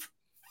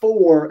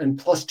 -4, and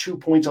 +2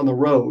 points on the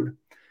road,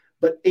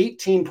 but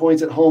 18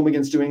 points at home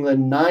against New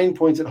England, 9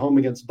 points at home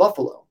against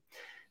Buffalo.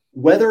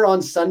 Weather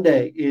on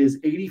Sunday is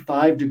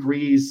 85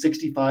 degrees,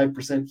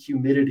 65%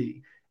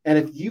 humidity. And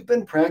if you've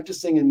been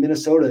practicing in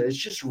Minnesota, it's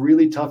just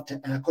really tough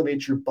to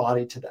acclimate your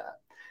body to that.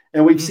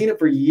 And we've seen it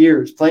for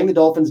years. Playing the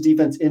Dolphins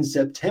defense in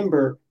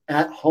September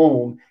at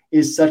home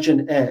is such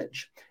an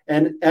edge.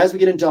 And as we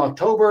get into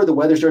October, the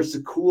weather starts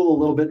to cool a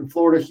little bit in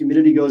Florida.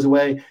 Humidity goes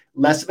away,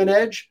 less of an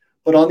edge.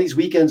 But on these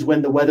weekends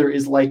when the weather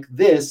is like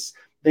this,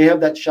 they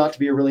have that shot to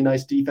be a really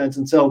nice defense.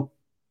 And so,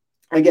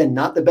 again,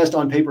 not the best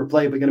on paper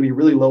play, but going to be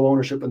really low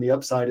ownership, and the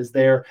upside is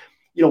there.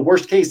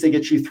 Worst case, they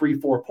get you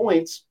 3-4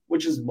 points,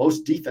 which is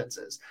most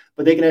defenses,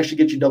 but they can actually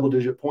get you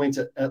double-digit points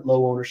at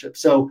low ownership.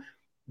 So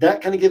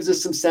that kind of gives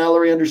us some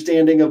salary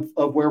understanding of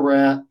where we're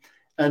at.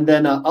 And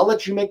then I'll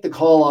let you make the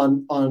call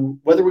on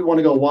whether we want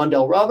to go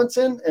Wan'Dale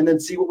Robinson and then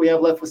see what we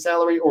have left with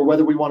salary, or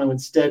whether we want to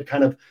instead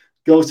kind of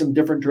go some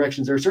different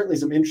directions. There are certainly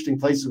some interesting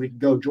places we could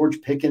go.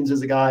 George Pickens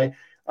is a guy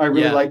I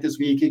really like this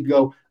week. You could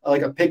go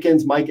like a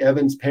Pickens, Mike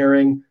Evans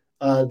pairing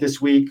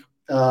this week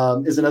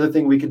is another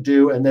thing we could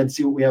do, and then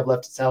see what we have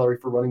left at salary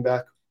for running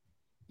back.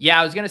 Yeah,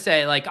 I was going to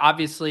say, like,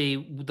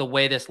 obviously the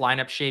way this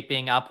lineup's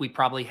shaping up, we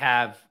probably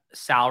have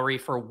salary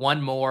for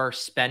one more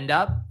spend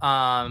up,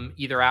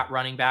 either at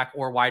running back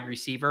or wide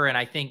receiver. And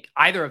I think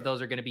either of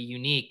those are going to be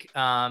unique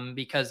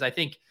because I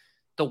think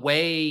the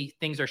way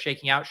things are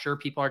shaking out, sure,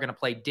 people are going to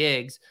play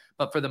Diggs,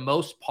 but for the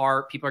most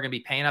part, people are going to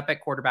be paying up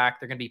at quarterback.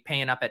 They're going to be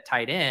paying up at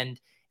tight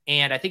end.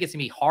 And I think it's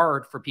going to be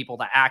hard for people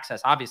to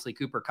access. Obviously,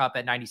 Cooper Kupp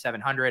at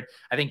 9,700.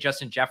 I think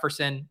Justin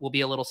Jefferson will be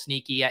a little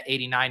sneaky at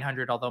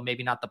 8,900, although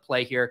maybe not the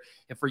play here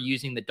if we're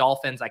using the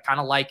Dolphins. I kind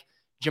of like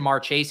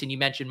Jamar Chase, and you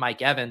mentioned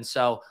Mike Evans.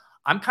 So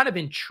I'm kind of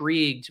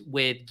intrigued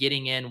with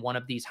getting in one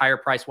of these higher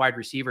priced wide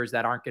receivers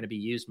that aren't going to be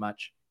used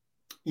much.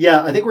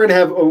 Yeah, I think we're gonna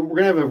have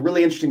a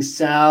really interesting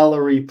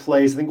salary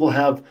place. I think we'll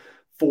have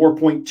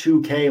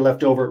 4.2K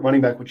left over at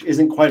running back, which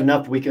isn't quite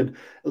enough.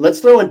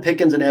 Let's throw in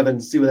Pickens and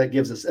Evans, see what that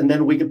gives us. And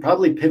then we could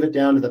probably pivot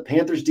down to the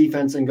Panthers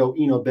defense and go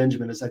Eno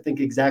Benjamin is I think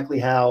exactly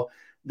how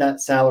that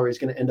salary is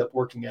going to end up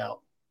working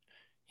out.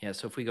 Yeah.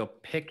 So if we go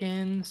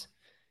Pickens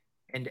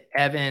and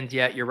Evans,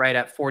 yeah, you're right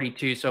at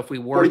 42. So if we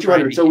were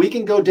 4,200, so we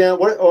can go down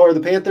or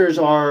the Panthers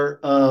are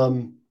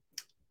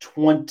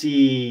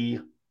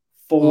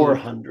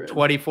 2,400.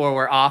 24.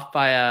 We're off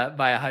by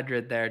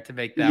 100 there to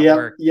make that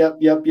work.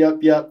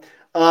 Yep.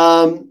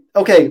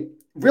 Okay,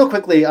 real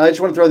quickly, I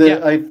just want to throw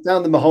I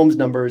found the Mahomes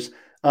numbers.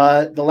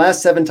 The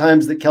last 7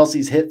 times that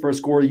Kelsey's hit for a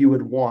score you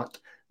would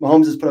want.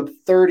 Mahomes has put up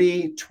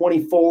 30,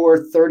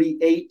 24,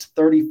 38,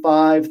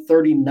 35,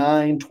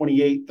 39,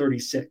 28,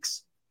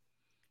 36.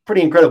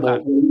 Pretty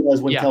incredible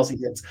when Kelsey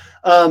hits.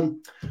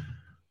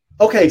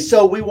 Okay,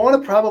 so we want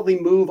to probably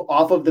move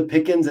off of the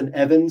Pickens and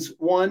Evans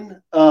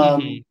one.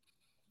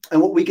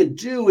 And what we could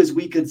do is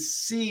we could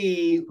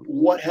see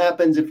what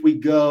happens if we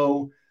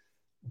go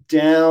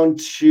down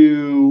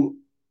to,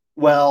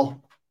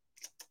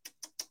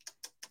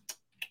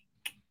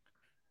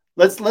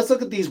 let's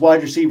look at these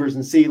wide receivers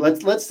and see.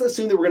 Let's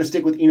assume that we're going to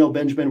stick with Eno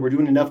Benjamin. We're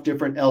doing enough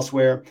different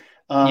elsewhere.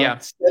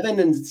 7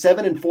 and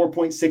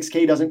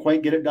 4.6K doesn't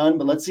quite get it done,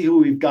 but let's see who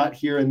we've got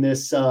here in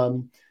this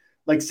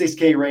like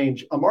 6K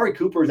range. Amari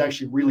Cooper is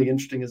actually really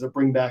interesting as a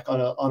bring back on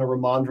a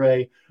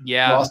Ramondre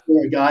roster,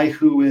 a guy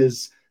who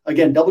is,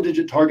 again,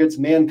 double-digit targets,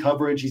 man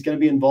coverage. He's going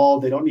to be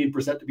involved. They don't need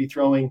Brissett to be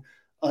throwing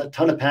a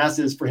ton of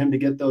passes for him to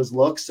get those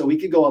looks. So we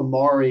could go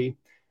Amari,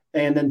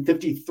 and then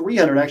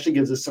 5,300 actually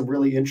gives us some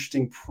really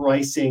interesting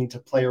pricing to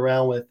play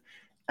around with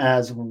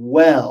as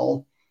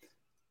well,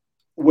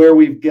 where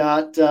we've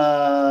got,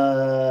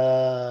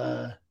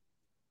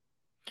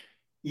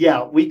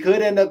 we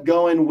could end up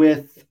going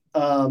with,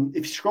 if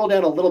you scroll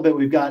down a little bit,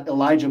 we've got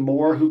Elijah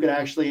Moore, who could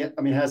actually,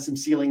 has some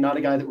ceiling, not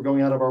a guy that we're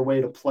going out of our way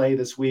to play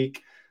this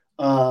week.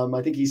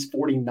 I think he's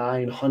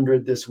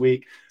 4,900 this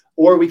week.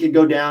 Or we could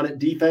go down at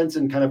defense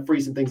and kind of free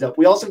some things up.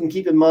 We also can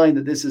keep in mind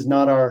that this is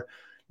not our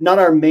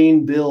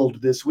main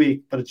build this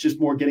week, but it's just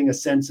more getting a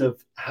sense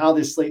of how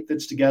this slate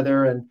fits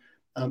together and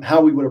how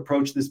we would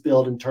approach this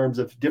build in terms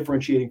of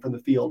differentiating from the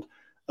field.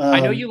 I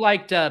know you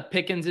liked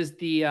Pickens is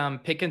the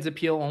Pickens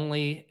appeal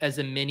only as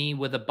a mini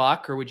with a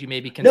buck, or would you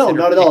maybe consider? No,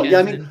 not at all.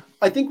 Yeah,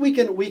 I think we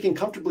can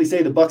comfortably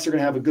say the Bucs are going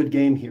to have a good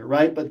game here,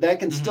 right? But that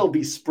can still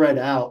be spread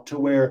out to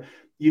where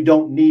you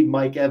don't need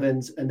Mike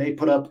Evans, and they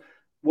put up.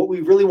 What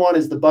we really want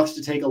is the Bucs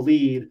to take a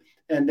lead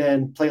and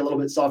then play a little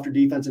bit softer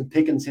defense, and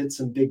Pickens hit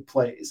some big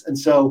plays. And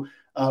so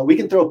we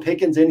can throw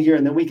Pickens in here,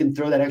 and then we can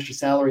throw that extra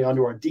salary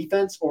onto our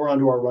defense or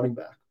onto our running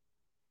back.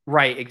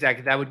 Right,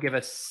 exactly. That would give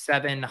us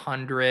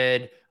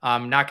 700.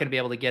 Not going to be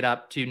able to get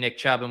up to Nick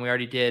Chubb, and we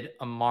already did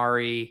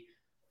Amari.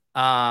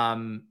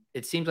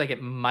 It seems like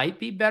it might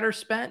be better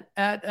spent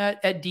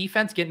at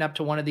defense, getting up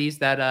to one of these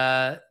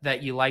that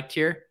you liked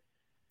here.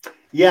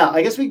 Yeah,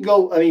 I guess we can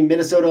go.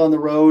 Minnesota on the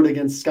road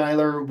against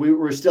Skyler.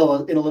 We're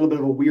still in a little bit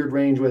of a weird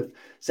range with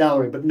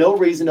salary, but no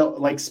reason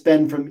to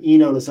spend from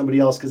Eno to somebody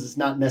else because it's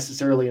not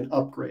necessarily an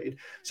upgrade.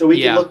 So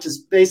we can look to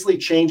basically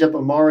change up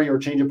Amari or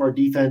change up our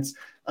defense.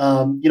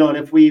 And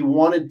if we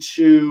wanted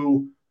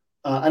to,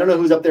 I don't know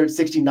who's up there at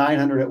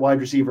 6,900 at wide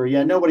receiver.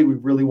 Yeah, nobody we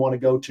really want to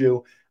go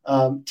to.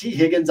 T.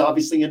 Higgins,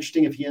 obviously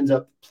interesting if he ends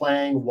up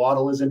playing.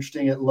 Waddle is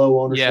interesting at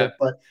low ownership,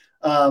 but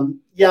I'm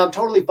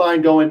totally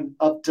fine going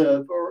up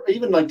to, or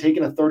even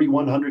taking a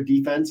 3,100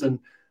 defense and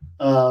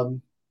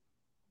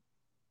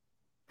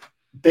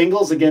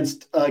Bengals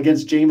against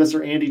Jameis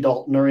or Andy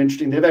Dalton are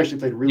interesting. They've actually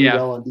played really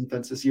well on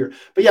defense this year.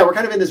 But we're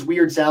kind of in this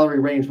weird salary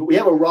range, but we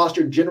have a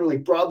roster generally,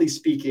 broadly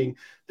speaking,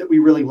 that we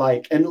really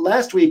like. And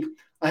last week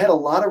I had a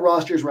lot of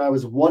rosters where I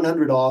was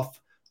 100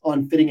 off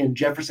on fitting in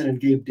Jefferson and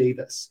Gabe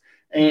Davis.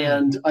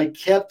 And I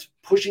kept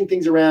pushing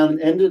things around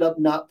and ended up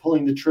not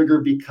pulling the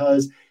trigger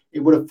because it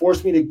would have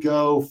forced me to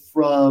go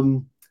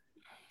from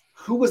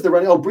who was the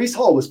running? Oh, Breece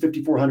Hall was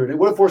 5,400. It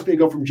would have forced me to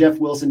go from Jeff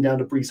Wilson down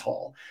to Breece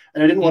Hall.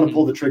 And I didn't want to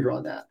pull the trigger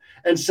on that.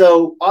 And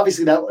so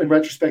obviously that in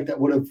retrospect, that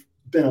would have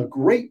been a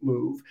great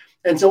move.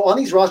 And so on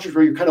these rosters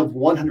where you're kind of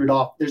 100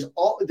 off, there's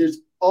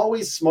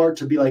always smart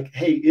to be like,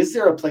 hey, is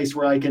there a place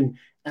where I can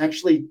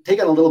actually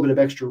take on a little bit of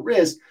extra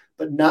risk,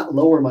 but not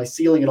lower my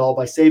ceiling at all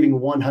by saving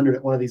 100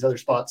 at one of these other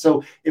spots.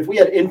 So if we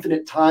had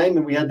infinite time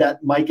and we had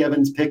that Mike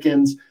Evans,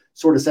 Pickens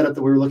sort of setup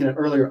that we were looking at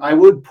earlier, I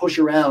would push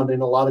around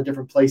in a lot of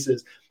different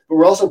places. But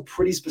we're also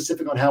pretty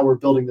specific on how we're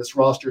building this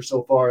roster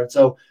so far. And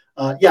so,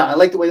 I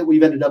like the way that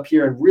we've ended up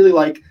here and really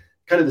like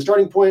kind of the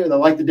starting point, and I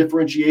like the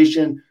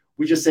differentiation.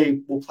 We just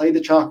say we'll play the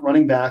chalk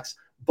running backs,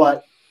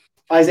 but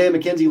Isaiah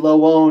McKenzie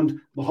low-owned,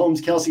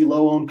 Mahomes, Kelsey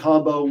low-owned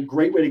combo,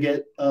 great way to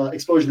get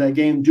exposure to that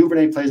game.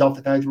 Duvernay plays off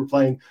the fact that we're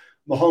playing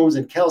Mahomes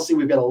and Kelsey.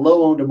 We've got a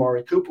low-owned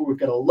Amari Cooper. We've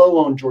got a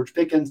low-owned George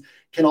Pickens.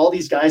 Can all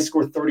these guys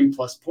score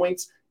 30-plus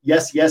points?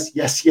 Yes, yes,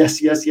 yes,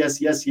 yes, yes, yes,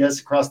 yes, yes,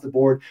 across the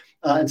board.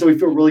 And so we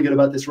feel really good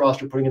about this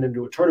roster, putting it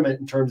into a tournament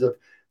in terms of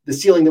the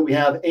ceiling that we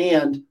have,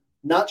 and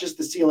not just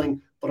the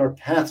ceiling, but our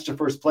paths to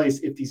first place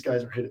if these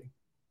guys are hitting.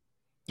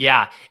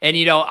 Yeah. And,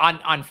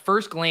 on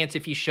first glance,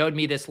 if you showed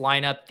me this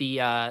lineup, the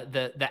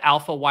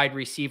alpha wide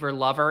receiver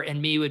lover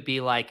and me would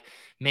be like,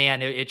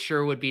 man, it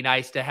sure would be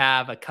nice to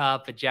have a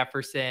Kupp, a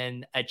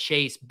Jefferson, a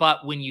Chase.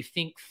 But when you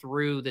think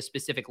through the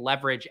specific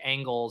leverage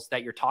angles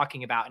that you're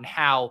talking about and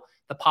how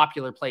the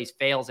popular plays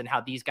fails and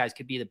how these guys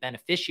could be the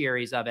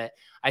beneficiaries of it,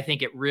 I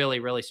think it really,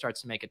 really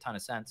starts to make a ton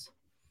of sense.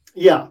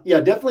 Yeah,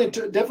 definitely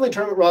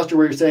tournament roster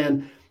where you're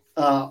saying,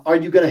 are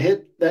you going to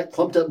hit that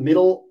clumped up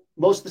middle?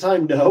 Most of the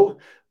time, no.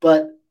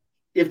 But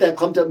if that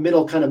clumped up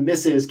middle kind of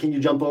misses, can you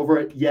jump over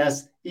it?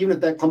 Yes. Even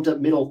if that clumped up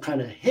middle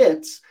kind of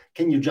hits,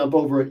 can you jump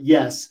over it?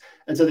 Yes.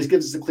 And so this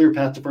gives us a clear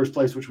path to first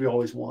place, which we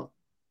always want.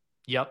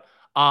 Yep.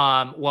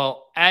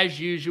 Well, as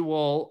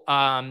usual,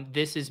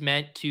 this is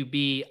meant to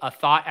be a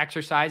thought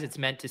exercise. It's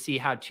meant to see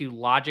how to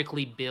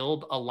logically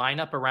build a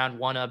lineup around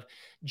one of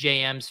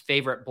JM's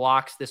favorite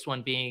blocks, this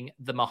one being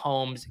the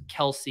Mahomes,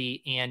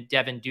 Kelsey, and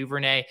Devin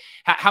Duvernay.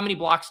 How many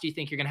blocks do you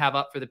think you're going to have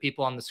up for the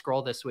people on the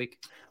scroll this week?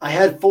 I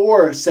had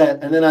 4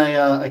 set, and then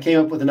I came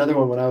up with another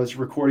one when I was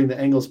recording the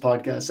Angles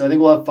podcast. So I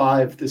think we'll have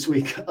 5 this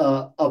week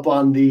up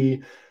in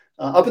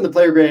the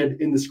player grade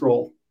in the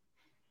scroll.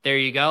 There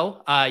you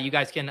go. You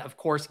guys can, of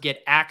course,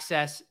 get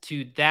access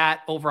to that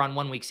over on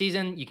 1 Week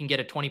Season. You can get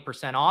a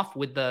 20% off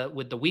with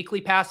the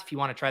weekly pass if you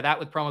want to try that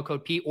with promo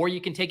code P, or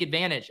you can take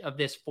advantage of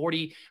this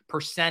 40%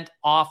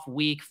 off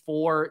week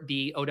for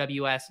the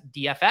OWS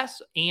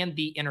DFS and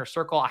the Inner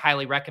Circle. I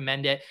highly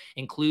recommend it.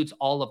 Includes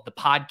all of the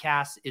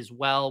podcasts as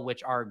well,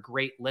 which are a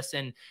great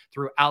listen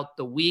throughout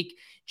the week.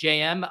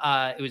 JM,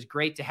 it was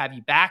great to have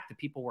you back. The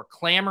people were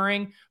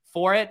clamoring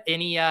for it.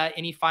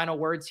 Any final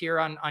words here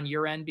on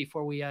your end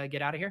before we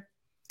get out of here?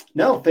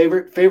 No,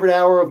 favorite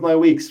hour of my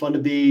week. It's fun to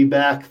be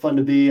back. Fun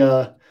to be.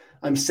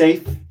 I'm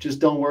safe. Just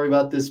don't worry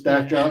about this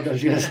backdrop.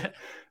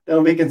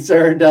 Don't be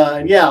concerned.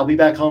 And yeah, I'll be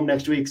back home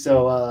next week.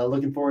 So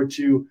looking forward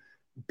to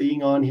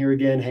being on here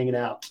again, hanging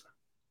out.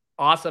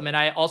 Awesome. And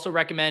I also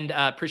recommend,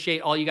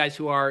 appreciate all you guys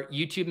who are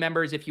YouTube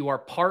members. If you are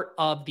part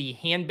of the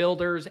Hand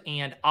Builders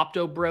and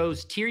Opto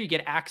Bros tier, you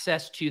get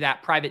access to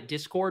that private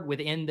Discord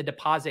within the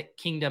Deposit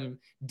Kingdom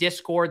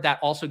Discord. That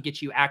also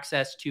gets you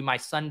access to my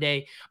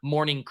Sunday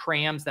morning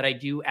crams that I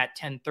do at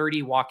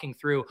 10:30, walking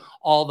through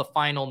all the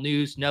final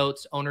news,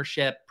 notes,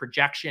 ownership,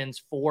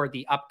 projections for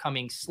the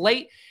upcoming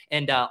slate,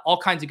 and all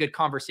kinds of good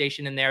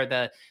conversation in there.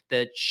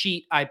 The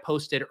sheet I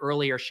posted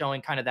earlier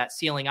showing kind of that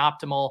ceiling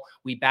optimal.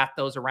 We bat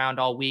those around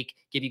all week,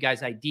 give you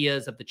guys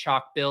ideas of the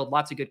chalk build.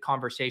 Lots of good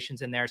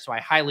conversations in there. So I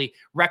highly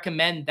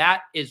recommend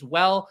that as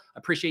well.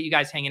 Appreciate you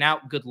guys hanging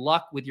out. Good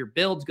luck with your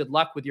builds. Good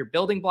luck with your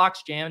building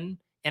blocks. Jan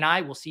and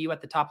I will see you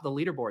at the top of the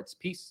leaderboards.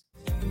 Peace.